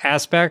ass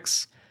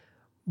aspects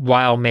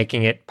while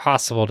making it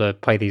possible to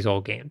play these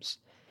old games.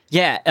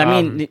 Yeah. I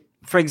mean,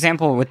 for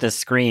example, with the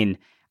screen,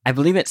 I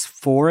believe it's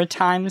 4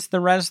 times the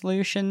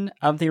resolution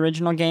of the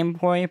original Game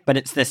Boy, but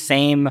it's the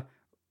same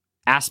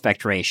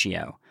aspect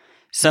ratio.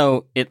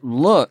 So it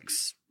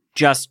looks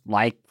just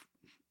like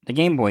the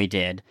Game Boy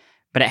did,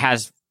 but it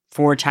has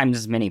 4 times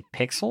as many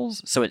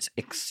pixels. So it's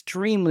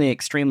extremely,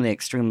 extremely,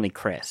 extremely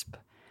crisp.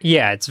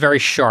 Yeah, it's very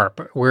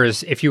sharp.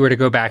 Whereas if you were to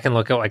go back and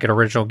look at like an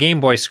original Game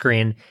Boy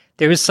screen,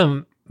 there was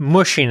some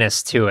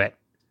mushiness to it.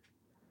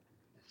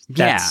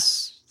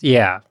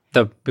 Yeah,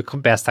 the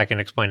best I can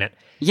explain it.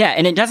 Yeah,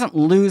 and it doesn't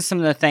lose some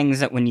of the things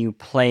that when you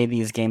play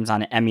these games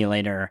on an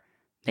emulator,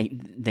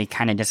 they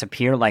kind of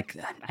disappear. Like,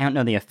 I don't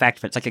know the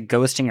effect, but it's like a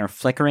ghosting or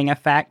flickering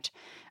effect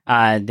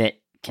that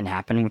can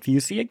happen if you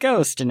see a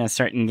ghost in a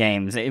certain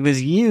games. It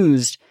was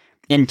used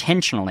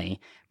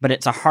intentionally, but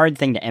it's a hard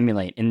thing to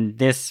emulate. In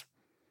this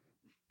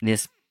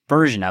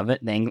version of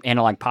it, the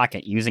Analog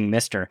Pocket using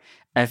Mister,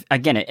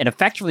 again, it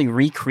effectively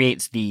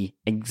recreates the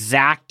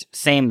exact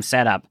same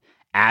setup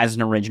as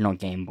an original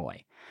Game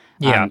Boy.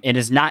 Yeah. It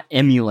is not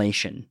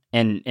emulation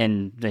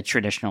in the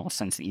traditional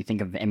sense that you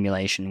think of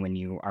emulation when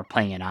you are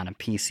playing it on a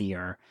PC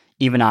or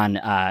even on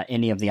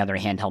any of the other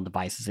handheld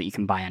devices that you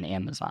can buy on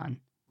Amazon.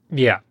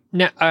 Yeah.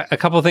 Now, a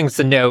couple of things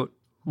to note.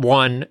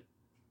 One,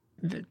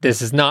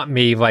 this is not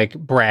me like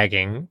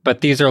bragging,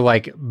 but these are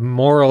like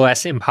more or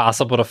less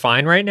impossible to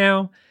find right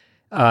now.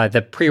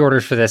 The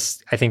pre-orders for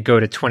this, I think, go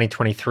to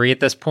 2023 at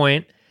this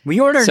point. We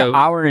ordered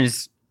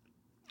ours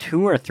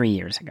 2 or 3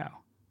 years ago.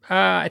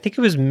 I think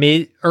it was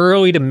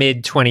early to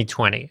mid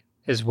 2020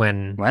 is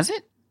when. Was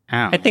it?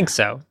 Oh, I think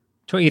so.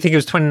 You think it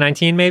was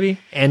 2019, maybe?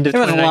 End of 2019?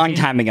 It was a long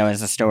time ago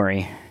as a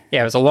story.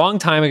 Yeah, it was a long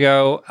time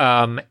ago.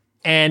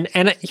 And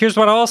here's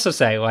what I'll also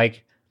say.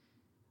 Like,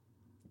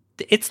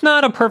 it's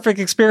not a perfect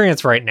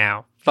experience right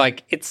now.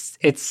 Like,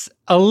 it's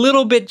a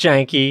little bit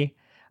janky.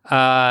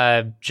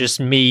 Just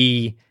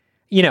me,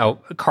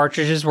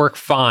 cartridges work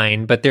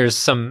fine, but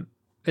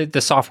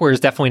the software is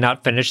definitely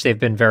not finished. They've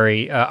been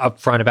very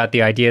upfront about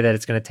the idea that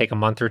it's going to take a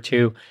month or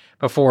two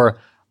before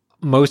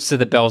most of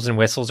the bells and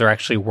whistles are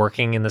actually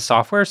working in the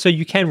software. So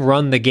you can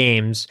run the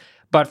games,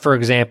 but for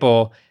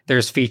example,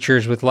 there's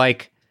features with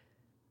like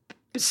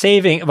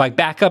saving, like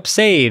backup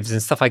saves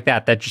and stuff like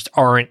that just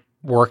aren't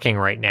working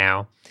right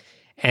now.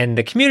 And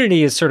the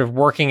community is sort of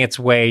working its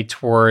way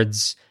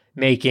towards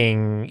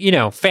making,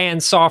 fan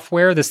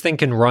software. This thing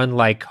can run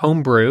like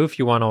homebrew. If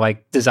you want to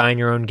like design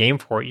your own game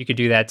for it, you could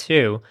do that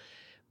too.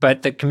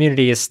 But the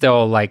community is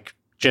still like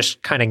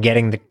just kind of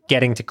getting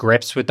to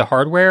grips with the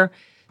hardware.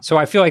 So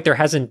I feel like there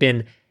hasn't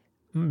been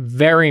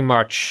very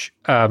much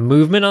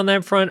movement on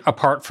that front,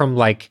 apart from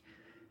like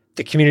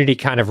the community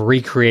kind of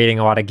recreating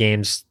a lot of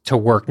games to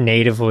work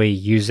natively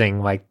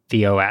using like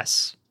the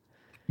OS.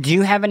 Do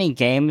you have any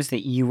games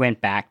that you went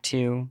back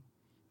to?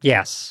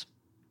 Yes.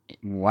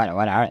 What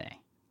are they?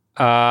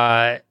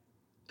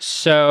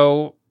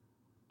 So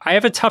I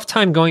have a tough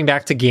time going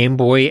back to Game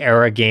Boy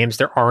era games.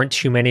 There aren't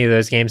too many of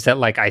those games that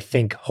like I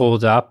think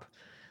hold up.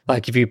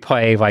 Like if you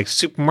play like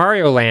Super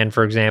Mario Land,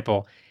 for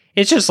example,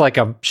 it's just like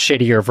a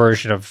shittier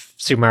version of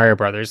Super Mario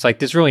Brothers. Like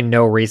there's really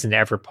no reason to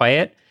ever play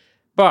it.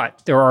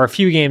 But there are a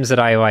few games that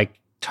I like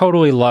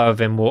totally love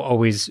and will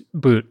always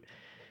boot.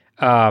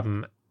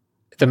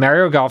 The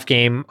Mario Golf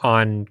game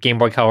on Game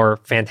Boy Color,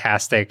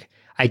 fantastic.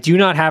 I do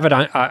not have it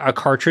on a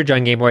cartridge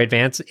on Game Boy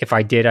Advance. If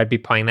I did, I'd be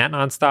playing that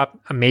nonstop.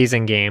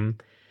 Amazing game.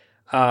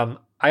 I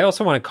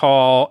also want to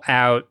call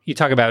out, you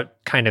talk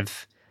about kind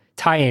of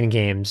tie-in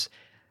games.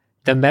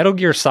 The Metal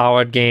Gear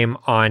Solid game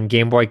on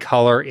Game Boy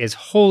Color is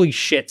holy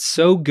shit,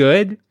 so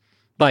good.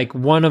 Like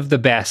one of the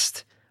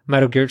best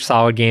Metal Gear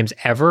Solid games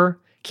ever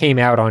came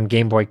out on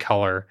Game Boy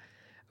Color,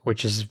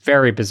 which is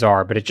very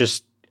bizarre, but it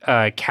just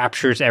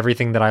captures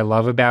everything that I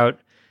love about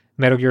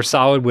Metal Gear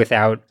Solid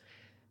without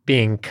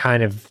being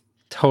kind of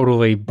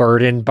totally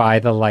burdened by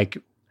the like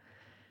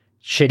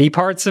shitty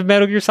parts of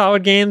Metal Gear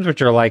Solid games,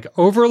 which are like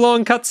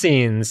overlong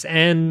cutscenes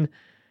and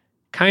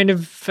kind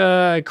of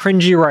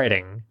cringy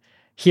writing.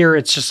 Here,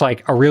 it's just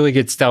like a really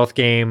good stealth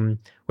game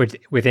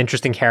with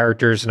interesting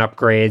characters and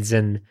upgrades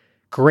and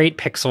great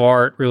pixel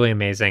art. Really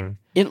amazing.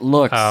 It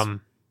looks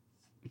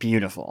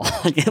beautiful.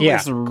 It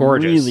looks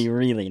gorgeous. Really,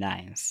 really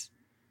nice.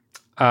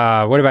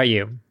 What about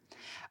you?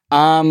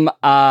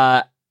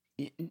 I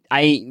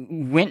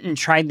went and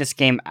tried this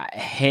game,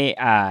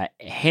 Heiankyo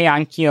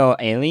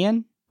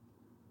Alien.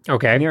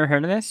 Okay. Have you ever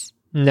heard of this?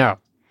 No.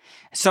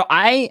 So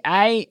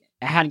I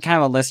had kind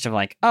of a list of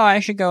like,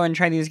 I should go and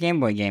try these Game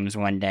Boy games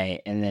one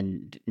day, and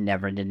then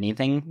never did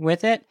anything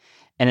with it.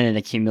 And then it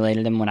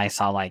accumulated them when I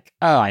saw like,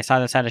 I saw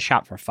this at a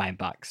shop for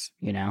 $5,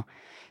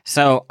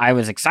 So I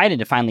was excited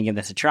to finally give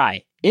this a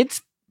try.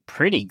 It's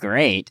pretty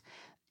great.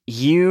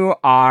 You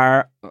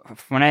are,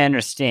 from what I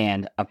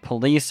understand, a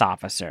police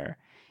officer,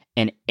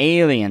 and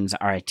aliens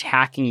are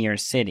attacking your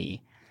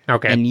city.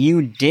 Okay. And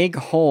you dig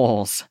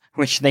holes,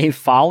 which they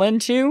fall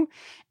into,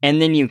 and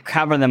then you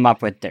cover them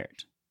up with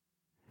dirt.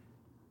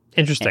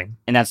 Interesting.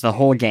 And that's the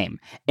whole game.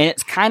 And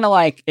it's kind of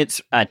like,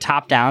 it's a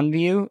top-down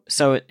view,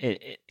 so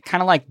it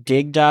kind of like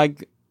Dig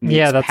Dug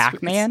meets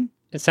Pac-Man.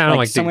 It sounded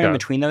like Dig somewhere Dug. in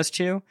between those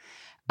two.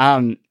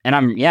 And I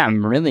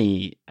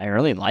really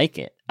like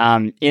it.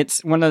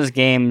 It's one of those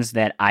games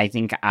that I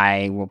think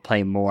I will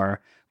play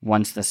more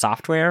once the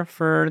software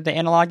for the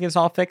analog is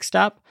all fixed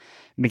up,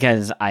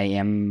 because I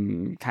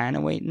am kind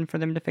of waiting for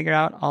them to figure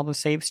out all the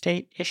save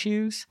state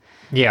issues.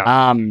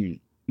 Yeah.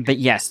 But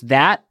yes,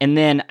 that, and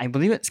then I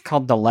believe it's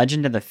called The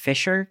Legend of the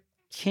Fisher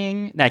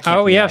King. That can't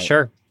oh be yeah, right.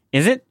 sure.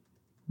 Is it?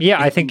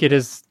 Yeah, I think it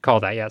is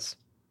called that. Yes.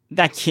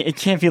 It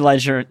can't be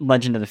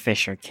Legend of the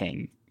Fisher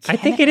King. I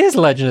think it is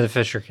Legend of the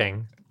Fisher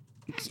King.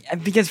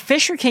 Because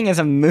Fisher King is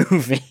a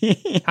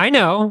movie. I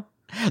know.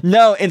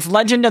 No, it's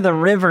Legend of the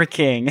River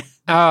King.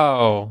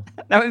 Oh.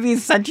 That would be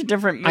such a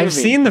different movie. I've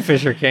seen the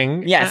Fisher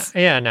King. Yes.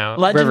 Yeah, no.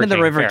 Legend of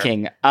the River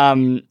King,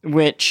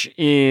 which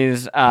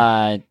is,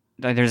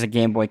 there's a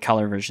Game Boy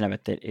Color version of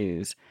it that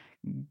is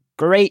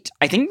great.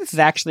 I think this is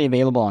actually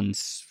available on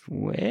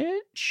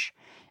Switch,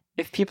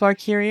 if people are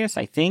curious.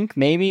 I think,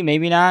 maybe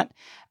not.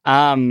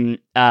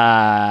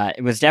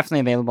 It was definitely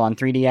available on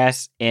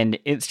 3DS, and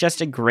it's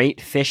just a great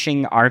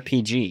fishing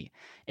RPG.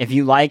 If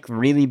you like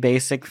really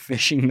basic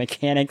fishing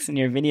mechanics in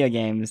your video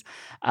games,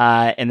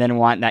 and then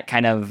want that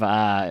kind of,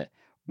 I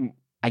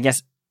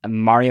guess, a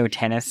Mario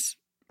Tennis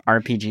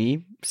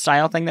RPG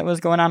style thing that was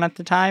going on at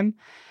the time,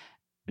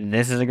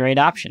 this is a great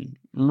option.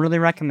 Really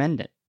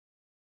recommend it.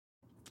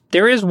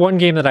 There is one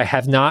game that I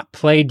have not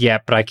played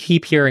yet, but I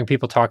keep hearing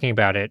people talking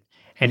about it,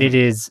 and it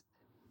is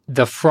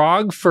The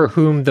Frog for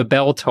Whom the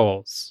Bell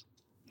Tolls.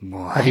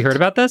 What? Have you heard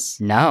about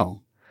this?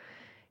 No.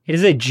 It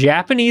is a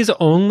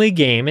Japanese-only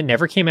game. It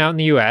never came out in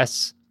the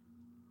US,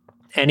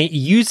 and it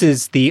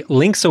uses the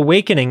Link's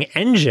Awakening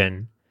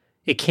engine.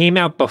 It came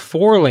out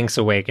before Link's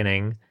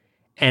Awakening,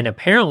 and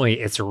apparently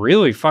it's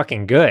really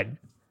fucking good.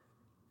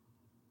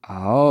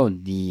 Oh,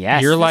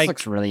 yes. This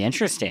looks really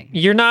interesting.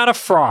 You're not a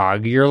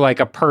frog. You're like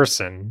a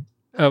person.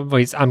 At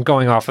least I'm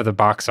going off of the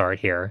box art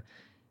here.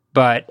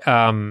 But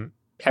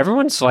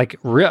everyone's like,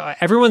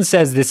 everyone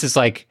says this is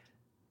like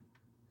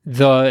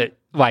the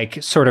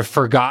like sort of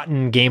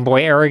forgotten Game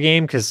Boy era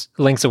game, because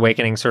Link's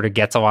Awakening sort of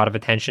gets a lot of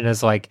attention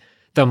as like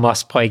the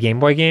must-play Game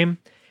Boy game.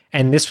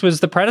 And this was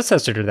the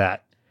predecessor to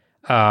that.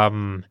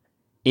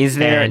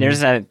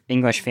 There's a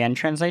English fan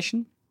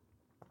translation?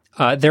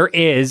 There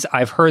is.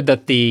 I've heard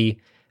that the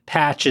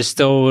patch is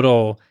still a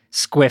little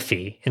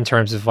squiffy in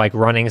terms of like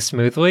running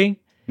smoothly,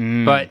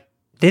 but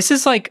this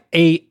is like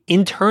a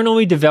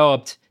internally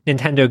developed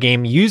Nintendo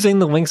game using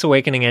the Link's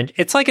Awakening engine.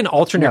 It's like an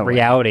alternate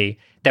reality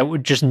that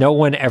would just no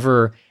one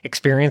ever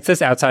experience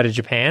this outside of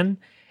Japan,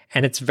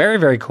 and it's very,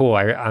 very cool.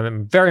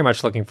 I'm very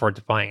much looking forward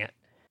to playing it.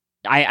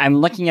 I'm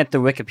looking at the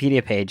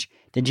Wikipedia page.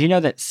 Did you know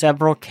that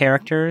several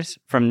characters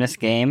from this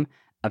game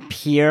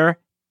appear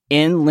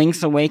in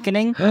Link's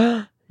Awakening?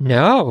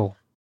 No.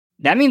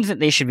 That means that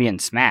they should be in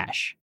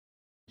Smash.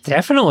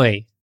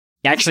 Definitely.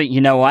 Actually,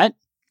 you know what?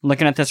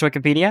 Looking at this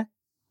Wikipedia,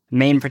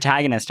 main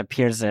protagonist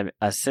appears as an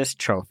assist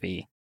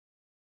trophy.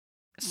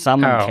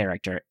 Summon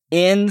character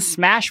in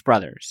Smash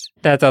Brothers.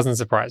 That doesn't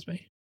surprise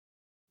me.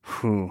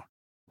 Whew.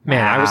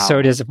 Man, I was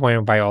so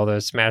disappointed by all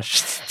those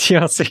Smash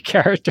DLC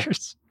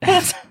characters.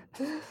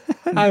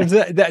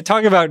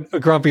 Talking about a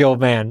grumpy old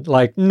man.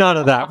 Like, none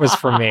of that was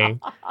for me.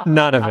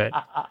 None of it.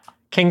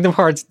 Kingdom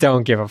Hearts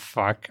don't give a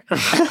fuck.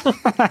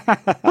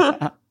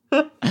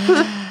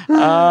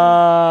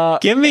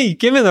 Give me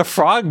the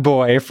frog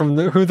boy from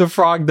Who the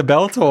Frog the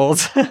Bell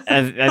Tolls.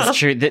 That's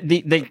true.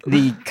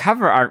 The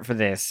cover art for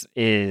this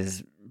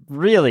is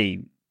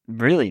really,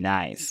 really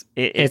nice.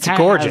 It's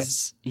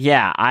gorgeous.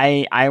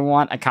 I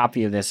want a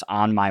copy of this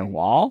on my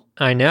wall.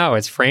 I know,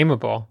 it's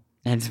frameable.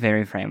 It's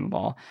very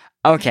frameable.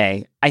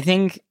 Okay, I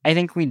think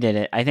we did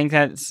it. I think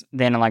that's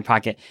the Analog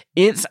Pocket.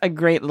 It's a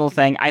great little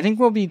thing. I think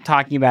we'll be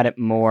talking about it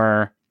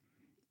more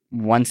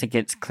once it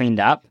gets cleaned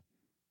up.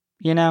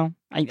 You know,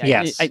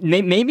 yes.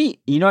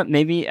 Maybe you know what?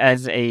 Maybe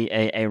as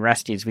a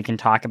Resties, we can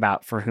talk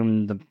about For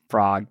Whom the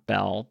Frog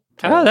Bell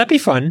Tolls. Oh, that'd be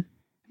fun.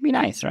 It'd be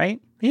nice, right?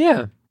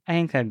 Yeah, I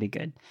think that'd be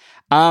good.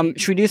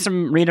 Should we do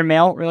some reader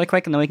mail really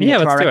quick, and then we can get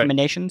to our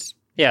recommendations?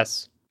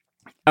 Yes.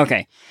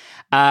 Okay.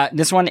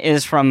 This one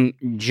is from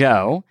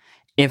Joe.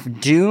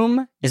 If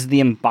Doom is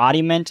the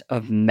embodiment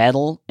of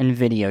metal in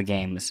video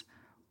games,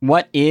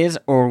 what is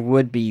or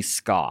would be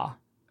ska?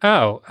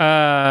 Oh,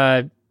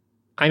 I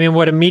mean,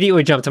 what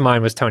immediately jumped to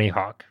mind was Tony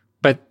Hawk,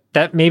 but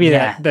that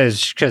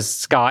is because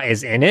ska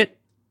is in it.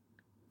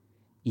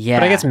 Yeah,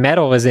 but I guess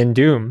metal is in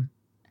Doom.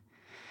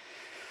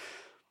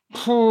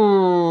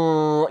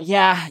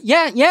 Yeah.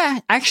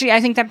 Actually,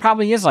 I think that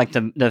probably is like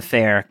the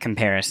fair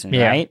comparison,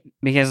 right?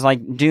 Because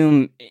like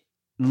Doom,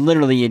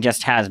 literally, it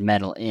just has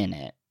metal in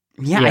it.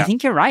 Yeah, I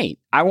think you're right.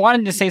 I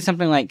wanted to say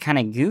something like kind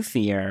of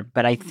goofier,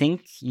 but I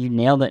think you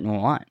nailed it in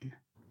one.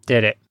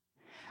 Did it?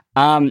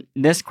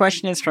 This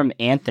question is from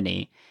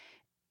Anthony.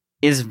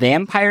 Is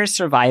Vampire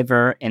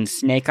Survivor and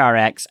Snake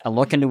RX a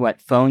look into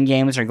what phone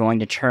games are going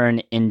to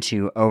turn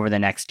into over the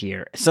next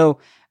year? So,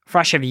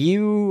 Fresh, have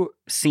you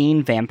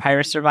seen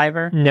Vampire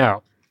Survivor?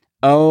 No.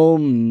 Oh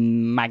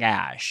my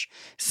gosh.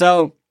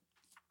 So,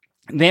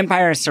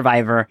 Vampire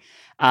Survivor...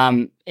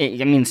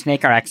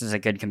 Snake RX is a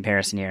good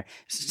comparison here.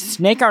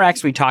 Snake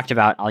RX, we talked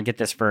about, I'll get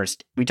this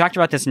first. We talked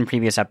about this in a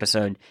previous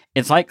episode.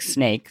 It's like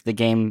Snake, the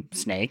game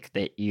Snake,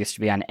 that used to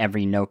be on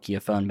every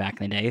Nokia phone back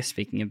in the day,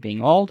 speaking of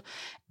being old,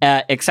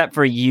 except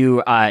for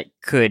you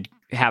could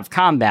have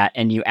combat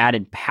and you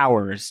added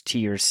powers to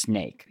your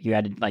snake. You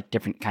added like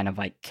different kind of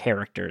like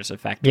characters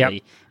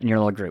effectively in your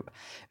little group.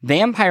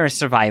 Vampire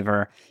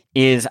Survivor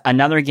is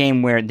another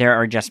game where there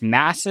are just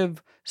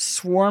massive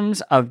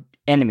swarms of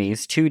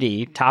enemies,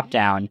 2D,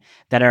 top-down,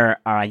 that are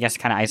I guess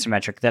kind of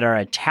isometric, that are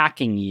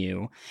attacking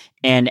you,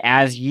 and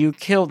as you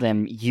kill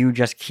them, you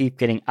just keep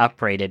getting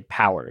upgraded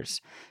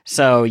powers.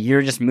 So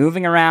you're just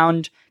moving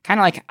around, kind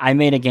of like I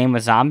made a game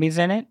with zombies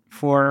in it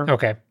for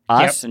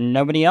us and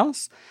nobody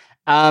else.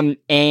 But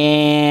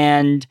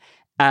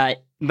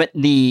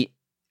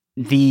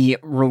the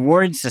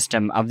reward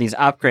system of these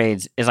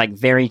upgrades is like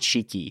very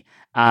cheeky.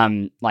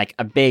 Like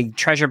a big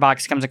treasure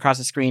box comes across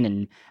the screen,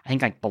 and I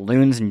think like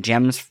balloons and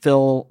gems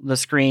fill the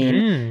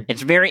screen.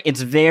 It's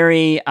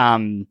very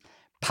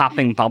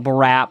popping bubble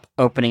wrap,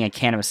 opening a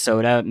can of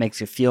soda makes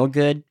you feel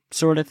good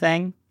sort of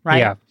thing, right?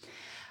 Yeah.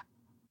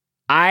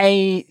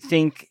 I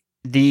think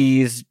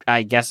these,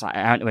 I guess I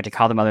don't know what to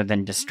call them other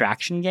than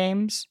distraction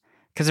games,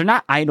 because they're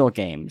not idle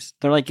games.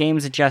 They're like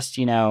games that just,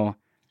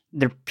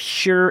 they're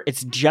pure,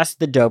 it's just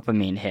the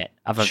dopamine hit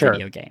of a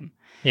video game.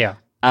 Yeah.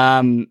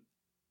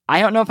 I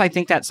don't know if I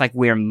think that's like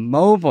where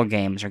mobile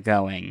games are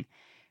going,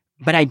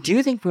 but I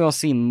do think we'll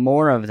see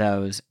more of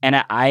those,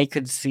 and I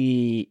could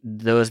see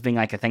those being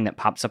like a thing that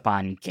pops up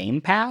on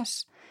Game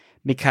Pass,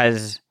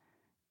 because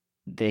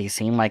they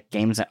seem like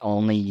games that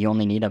you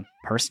only need a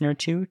person or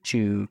two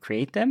to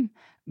create them,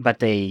 but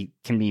they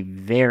can be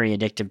very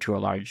addictive to a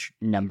large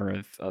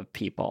number of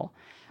people.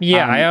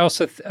 Yeah, I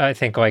also I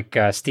think like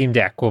Steam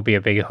Deck will be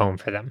a big home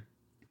for them.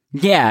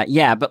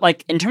 Yeah, but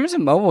like in terms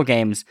of mobile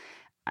games,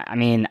 I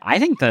mean, I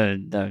think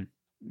the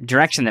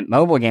direction that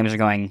mobile games are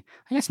going,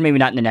 I guess maybe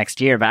not in the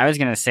next year, but I was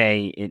going to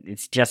say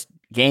it's just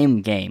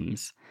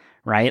games,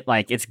 right?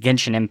 Like it's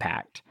Genshin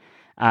Impact.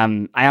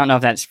 I don't know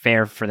if that's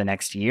fair for the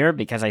next year,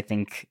 because I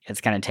think it's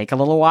going to take a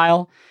little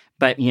while.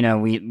 But,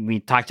 we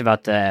talked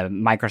about the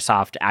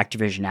Microsoft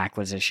Activision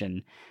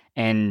acquisition,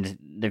 and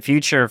the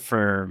future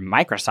for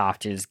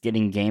Microsoft is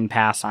getting Game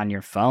Pass on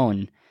your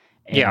phone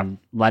and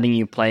letting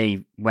you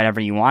play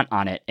whatever you want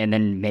on it, and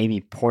then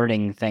maybe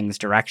porting things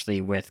directly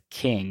with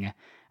King,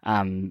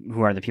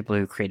 who are the people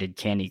who created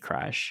Candy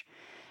Crush.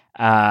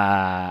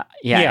 I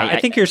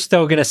think you're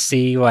still going to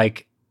see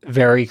like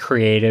very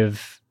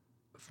creative,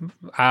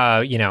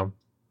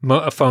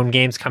 phone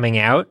games coming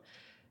out,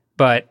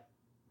 but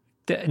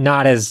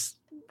not as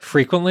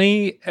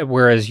frequently.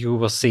 Whereas you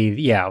will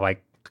see,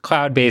 like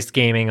cloud-based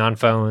gaming on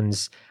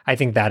phones. I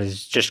think that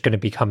is just going to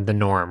become the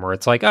norm, where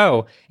it's like,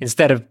 oh,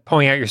 instead of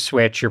pulling out your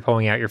Switch, you're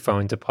pulling out your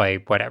phone to play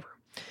whatever.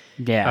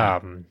 Yeah.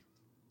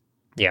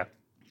 Yeah.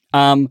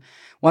 One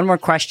more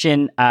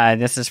question.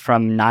 This is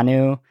from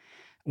Nanu.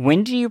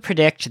 When do you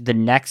predict the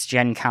next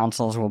gen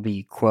consoles will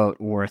be, quote,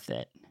 worth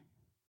it?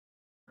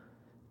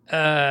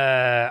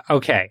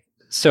 Okay.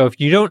 So if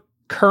you don't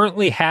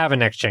currently have a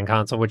next gen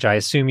console, which I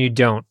assume you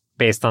don't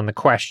based on the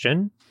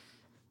question,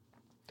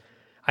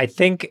 I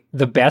think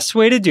the best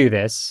way to do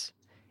this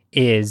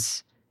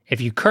is if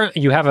you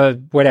have a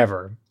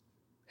whatever,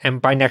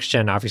 and by next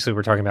gen, obviously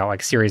we're talking about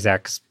like Series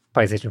X,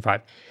 PlayStation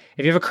 5.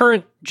 If you have a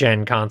current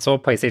gen console,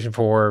 PlayStation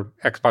 4,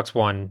 Xbox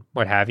One,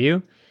 what have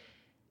you,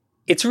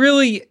 it's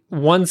really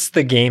once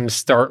the games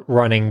start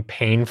running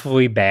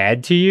painfully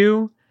bad to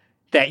you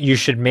that you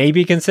should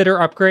maybe consider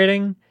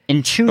upgrading.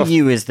 And to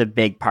you is the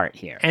big part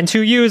here. And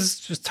to you is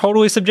just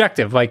totally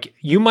subjective. Like,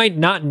 you might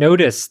not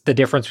notice the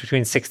difference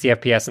between 60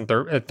 FPS and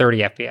 30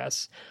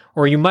 FPS.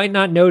 Or you might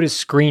not notice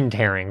screen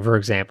tearing, for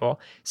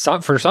example.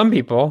 For some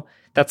people,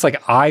 that's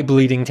like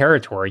eye-bleeding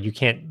territory. You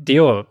can't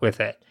deal with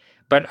it.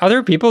 But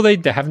other people,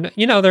 they're having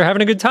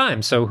a good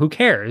time. So who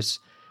cares?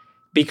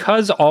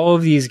 Because all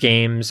of these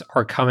games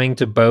are coming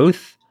to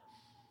both,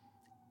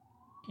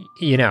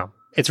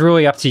 it's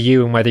really up to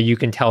you and whether you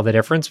can tell the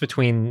difference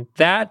between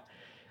that.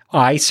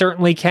 I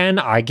certainly can.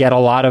 I get a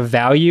lot of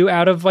value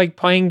out of like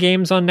playing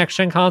games on next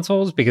gen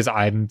consoles because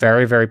I'm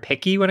very, very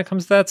picky when it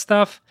comes to that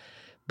stuff.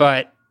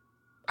 But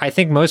I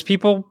think most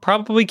people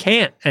probably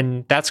can't.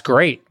 And that's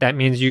great. That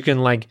means you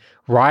can like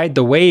ride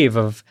the wave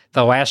of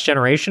the last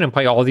generation and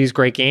play all these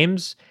great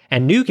games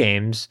and new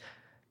games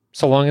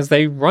so long as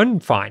they run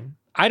fine.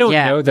 I don't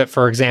know that,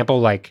 for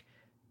example, like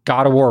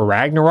God of War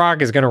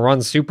Ragnarok is going to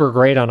run super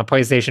great on a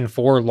PlayStation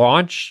 4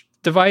 launch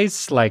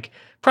device. Like,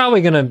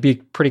 probably going to be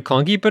pretty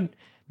clunky, but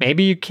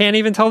maybe you can't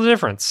even tell the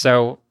difference.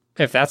 So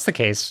if that's the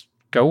case,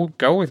 go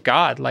with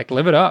God. Like,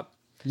 live it up.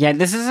 Yeah,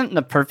 this isn't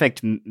the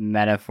perfect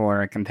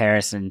metaphor or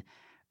comparison,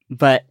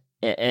 but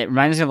it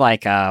reminds me of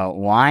like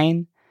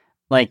wine.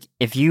 Like,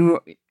 if you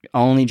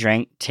only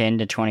drank $10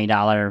 to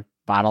 $20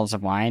 bottles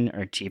of wine,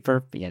 or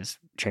cheaper, because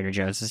Trader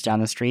Joe's is down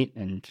the street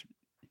and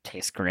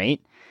tastes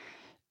great,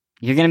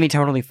 you're going to be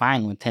totally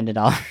fine with $10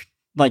 to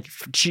like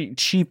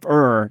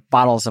cheaper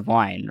bottles of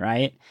wine,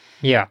 right?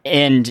 Yeah.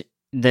 And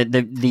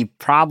the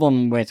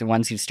problem with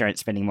once you start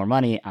spending more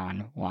money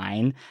on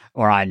wine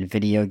or on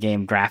video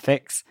game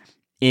graphics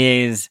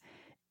is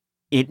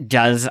it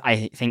does,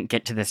 I think,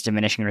 get to this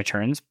diminishing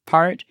returns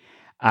part,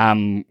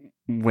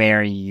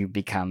 where you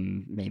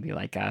become maybe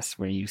like us,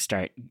 where you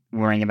start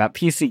worrying about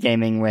PC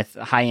gaming with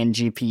high-end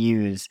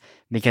GPUs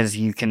because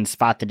you can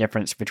spot the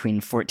difference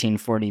between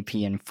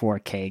 1440p and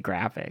 4K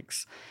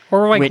graphics.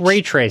 Or like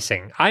ray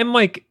tracing.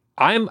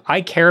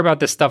 I care about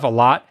this stuff a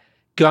lot.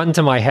 Gun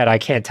to my head, I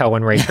can't tell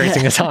when ray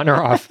tracing is on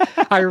or off.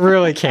 I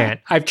really can't.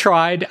 I've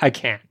tried, I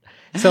can't.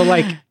 So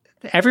like,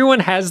 everyone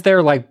has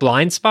their like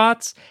blind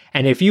spots,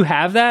 and if you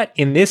have that,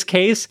 in this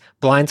case,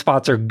 blind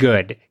spots are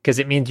good because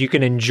it means you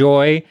can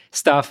enjoy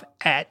stuff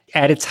at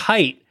its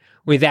height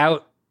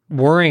without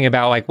worrying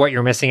about like what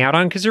you're missing out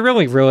on, because you're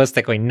really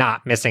realistically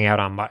not missing out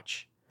on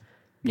much.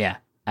 Yeah,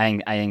 I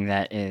think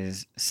that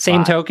is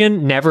same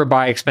token. Never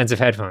buy expensive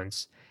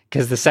headphones,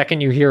 because the second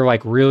you hear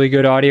like really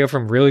good audio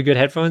from really good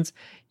headphones,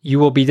 you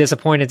will be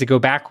disappointed to go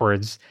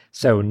backwards.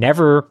 So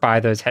never buy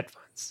those headphones.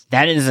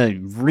 That is a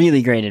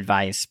really great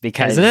advice,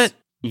 because isn't it?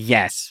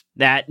 Yes,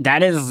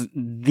 that is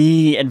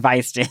the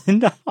advice to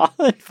end all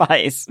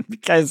advice,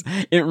 because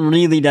it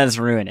really does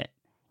ruin it.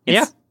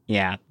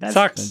 Yeah,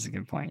 that's a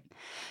good point.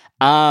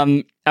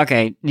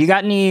 Okay, you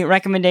got any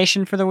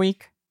recommendation for the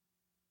week?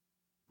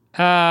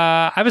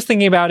 I was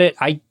thinking about it.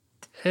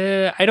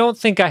 I don't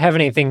think I have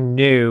anything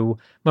new.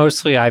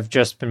 Mostly I've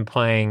just been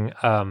playing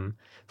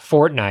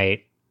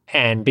Fortnite.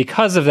 And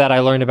because of that, I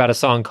learned about a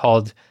song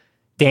called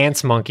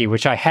Dance Monkey,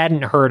 which I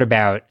hadn't heard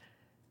about.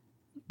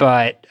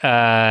 But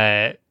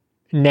now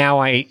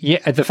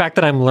the fact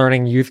that I'm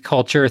learning youth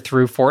culture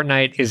through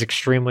Fortnite is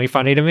extremely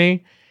funny to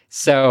me.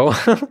 So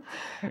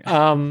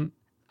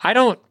I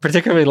don't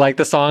particularly like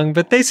the song,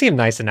 but they seem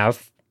nice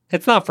enough.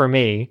 It's not for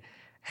me.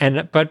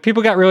 But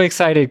people got really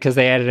excited because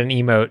they added an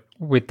emote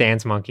with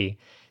Dance Monkey.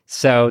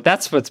 So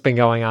that's what's been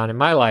going on in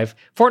my life.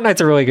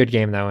 Fortnite's a really good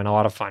game, though, and a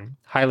lot of fun.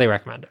 Highly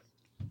recommend it.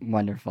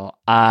 Wonderful.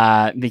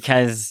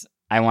 Because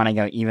I want to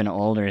go even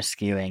older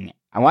skewing.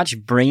 I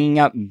watched Bringing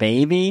Up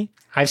Baby.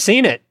 I've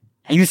seen it.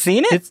 Have you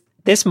seen it?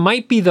 This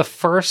might be the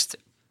first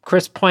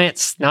Chris Plant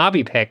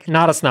snobby pick.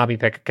 Not a snobby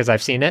pick because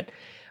I've seen it,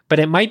 but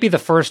it might be the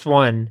first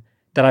one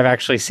that I've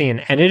actually seen,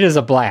 and it is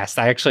a blast.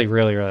 I actually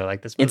really, really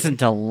like this movie. It's a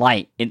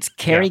delight. It's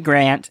Cary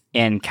Grant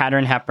and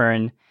Katharine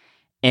Hepburn,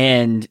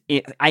 and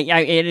it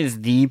is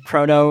the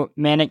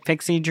proto-Manic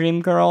Pixie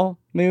Dream Girl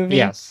movie.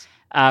 Yes.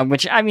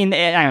 Which, I mean,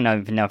 I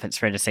don't even know if it's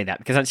fair to say that,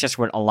 because that's just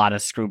what a lot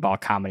of screwball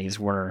comedies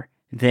were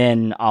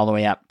then, all the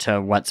way up to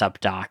What's Up,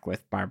 Doc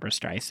with Barbra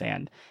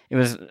Streisand. It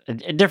was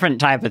a different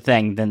type of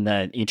thing than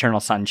the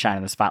Eternal Sunshine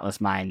of the Spotless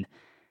Mind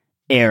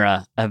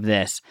era of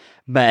this.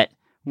 But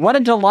what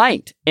a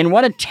delight, and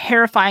what a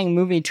terrifying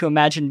movie to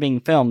imagine being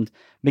filmed,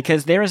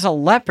 because there is a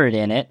leopard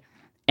in it,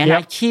 and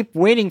I keep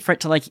waiting for it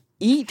to, like,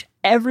 eat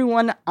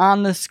everyone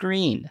on the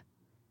screen.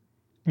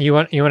 You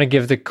want to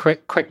give the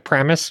quick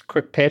premise,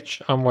 quick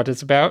pitch on what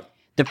it's about?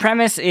 The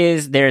premise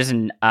is there's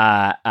an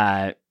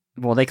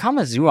well, they call him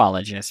a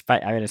zoologist,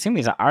 but I would assume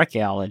he's an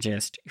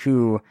archaeologist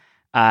who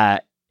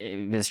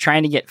was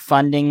trying to get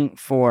funding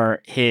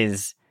for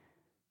his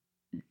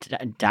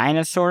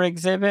dinosaur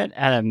exhibit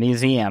at a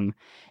museum,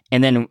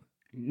 and then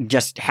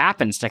just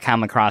happens to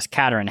come across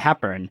Katharine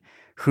Hepburn,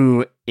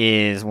 who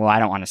is, well, I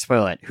don't want to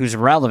spoil it, who's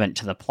relevant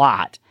to the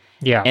plot.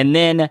 Yeah. And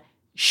then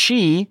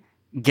she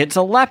gets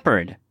a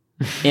leopard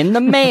in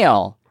the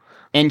mail,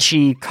 and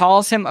she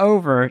calls him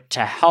over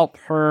to help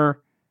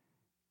her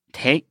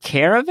take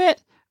care of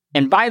it.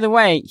 And by the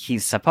way,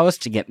 he's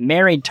supposed to get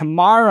married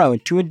tomorrow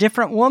to a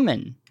different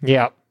woman.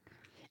 Yeah.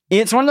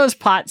 It's one of those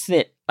plots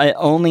that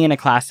only in a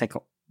classic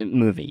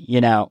movie,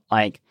 you know,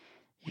 like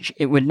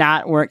it would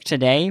not work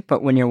today,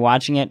 but when you're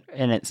watching it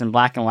and it's in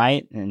black and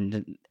white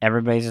and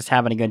everybody's just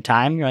having a good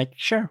time, you're like,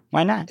 sure,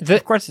 why not?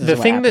 Of course, this is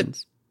what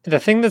happens. The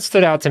thing that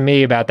stood out to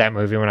me about that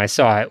movie when I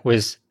saw it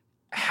was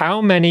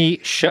how many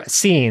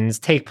scenes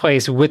take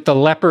place with the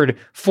leopard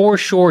for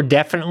sure,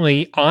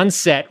 definitely on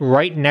set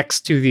right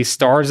next to the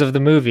stars of the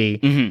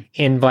movie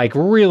in like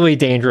really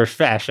dangerous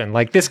fashion.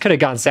 Like this could have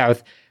gone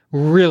south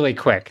really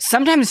quick.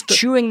 Sometimes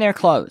chewing their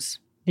clothes.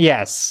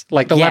 Yes.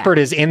 Like the leopard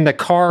is in the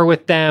car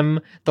with them.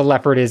 The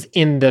leopard is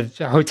in the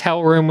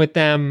hotel room with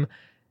them.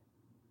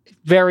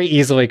 Very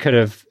easily could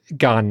have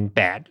gone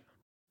bad.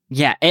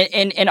 Yeah.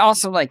 And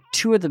also like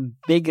two of the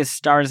biggest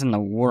stars in the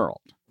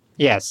world.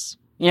 Yes.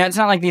 You know, it's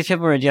not like these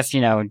people were just, you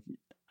know,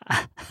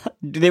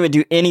 they would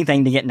do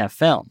anything to get in a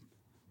film.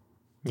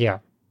 Yeah.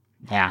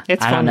 Yeah.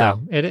 It's fun,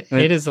 though. It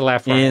is a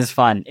laugh. It is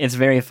fun. It's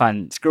very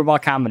fun. Screwball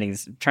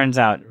comedies, turns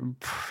out,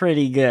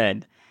 pretty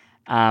good.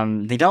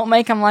 They don't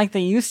make them like they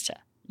used to,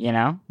 you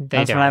know?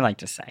 That's what I like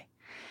to say.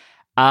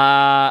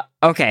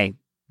 Okay.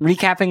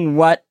 Recapping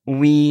what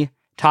we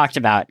talked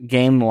about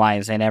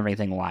game-wise and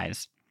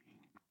everything-wise.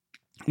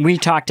 We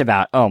talked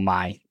about,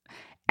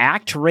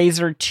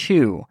 ActRaiser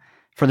 2.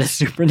 For the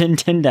Super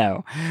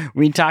Nintendo.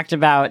 We talked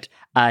about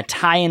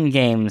tie-in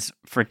games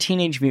for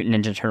Teenage Mutant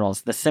Ninja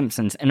Turtles, The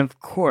Simpsons, and of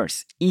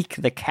course, Eek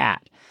the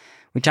Cat.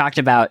 We talked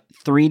about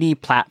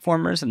 3D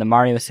platformers in the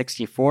Mario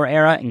 64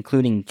 era,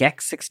 including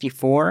Gex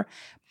 64,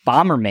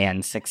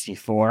 Bomberman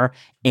 64,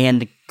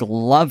 and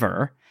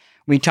Glover.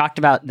 We talked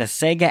about the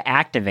Sega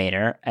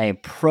Activator, a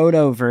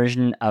proto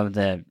version of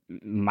the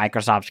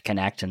Microsoft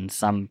Kinect in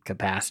some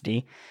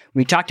capacity.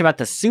 We talked about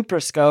the Super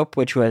Scope,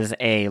 which was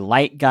a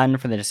light gun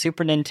for the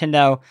Super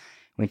Nintendo.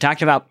 We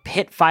talked about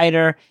Pit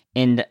Fighter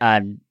and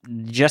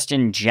just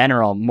in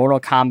general, Mortal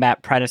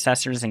Kombat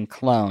predecessors and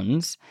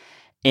clones.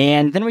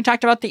 And then we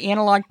talked about the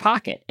Analog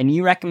Pocket, and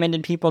you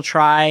recommended people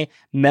try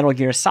Metal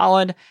Gear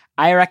Solid.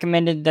 I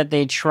recommended that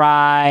they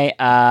try,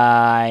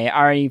 I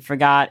already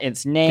forgot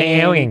its name.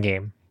 The Alien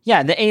game.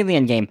 Yeah, the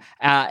Alien game.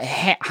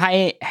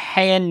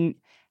 Haikyuu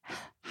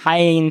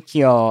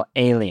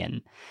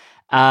Alien.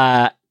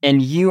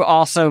 And you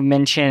also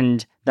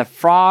mentioned The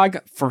Frog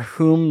for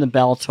Whom the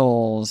Bell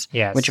Tolls,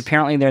 which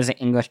apparently there's an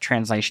English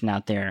translation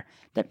out there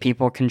that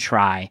people can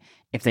try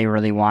if they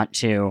really want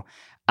to.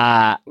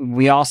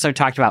 We also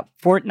talked about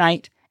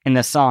Fortnite and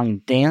the song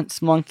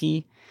Dance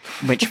Monkey,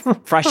 which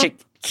Freshik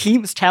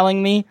keeps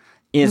telling me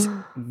is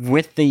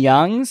with the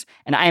Youngs,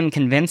 and I am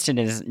convinced it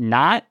is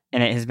not,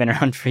 and it has been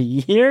around for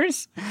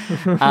years.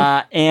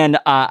 And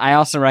I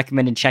also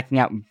recommended checking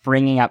out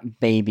Bringing Up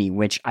Baby,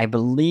 which I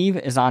believe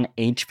is on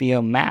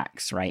HBO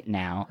Max right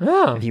now,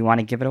 if you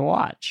want to give it a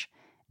watch.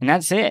 And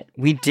that's it.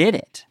 We did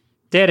it.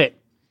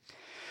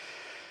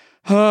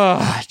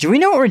 Do we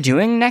know what we're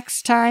doing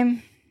next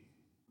time?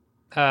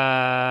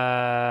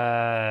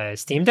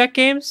 Steam Deck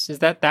games? Is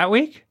that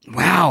week?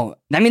 Wow.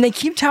 I mean, they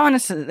keep telling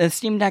us that the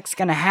Steam Deck's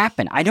going to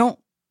happen. I don't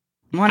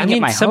want to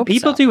get my hopes up. Some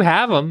people do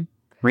have them.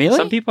 Really?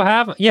 Some people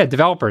have them. Yeah,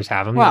 developers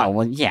have them.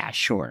 Well, yeah,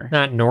 sure.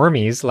 Not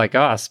normies like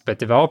us, but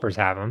developers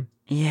have them.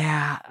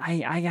 Yeah,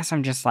 I guess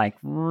I'm just like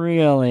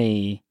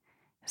really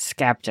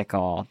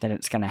skeptical that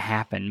it's going to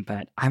happen,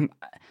 but I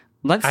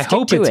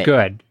hope it's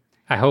good.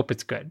 I hope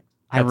it's good.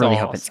 I really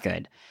hope it's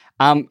good.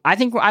 I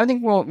think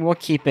we'll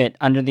keep it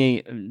under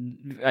the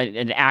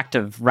an act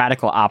of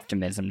radical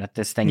optimism that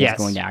this thing is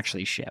going to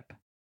actually ship.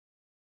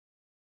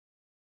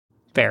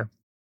 Fair.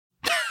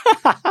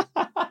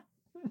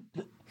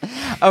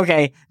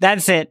 Okay,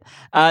 that's it.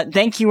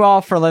 Thank you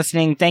all for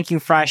listening. Thank you,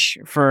 Fresh,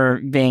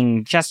 for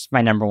being just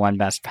my number one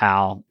best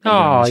pal.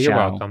 Oh, you're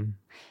welcome.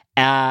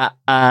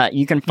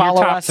 You can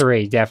follow top us.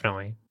 3,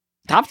 definitely.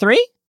 Top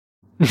 3?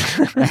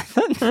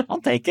 I'll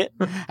take it.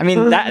 I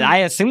mean, I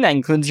assume that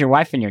includes your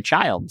wife and your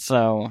child.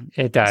 So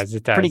it does.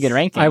 Pretty good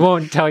ranking. I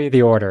won't tell you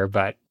the order,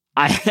 but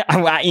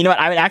you know what?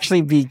 I would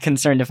actually be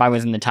concerned if I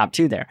was in the top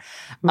 2 there.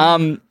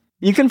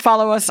 You can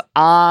follow us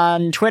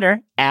on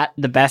Twitter at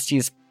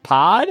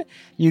 @TheBestiesPod.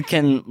 You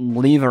can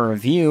leave a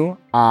review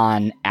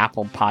on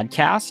Apple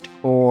Podcast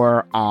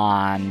or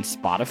on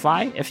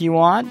Spotify if you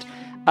want.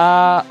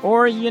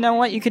 Or you know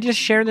what? You could just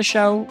share the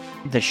show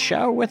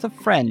with a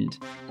friend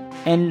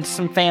and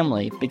some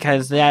family,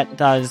 because that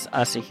does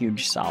us a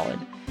huge solid.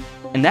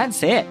 And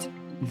that's it.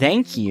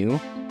 Thank you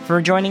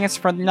for joining us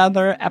for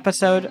another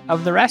episode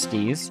of The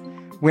Resties,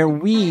 where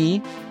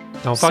we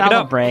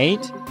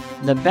celebrate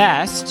the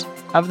best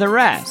of the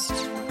rest.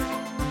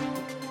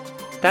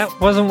 That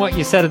wasn't what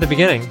you said at the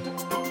beginning.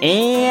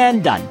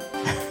 And done.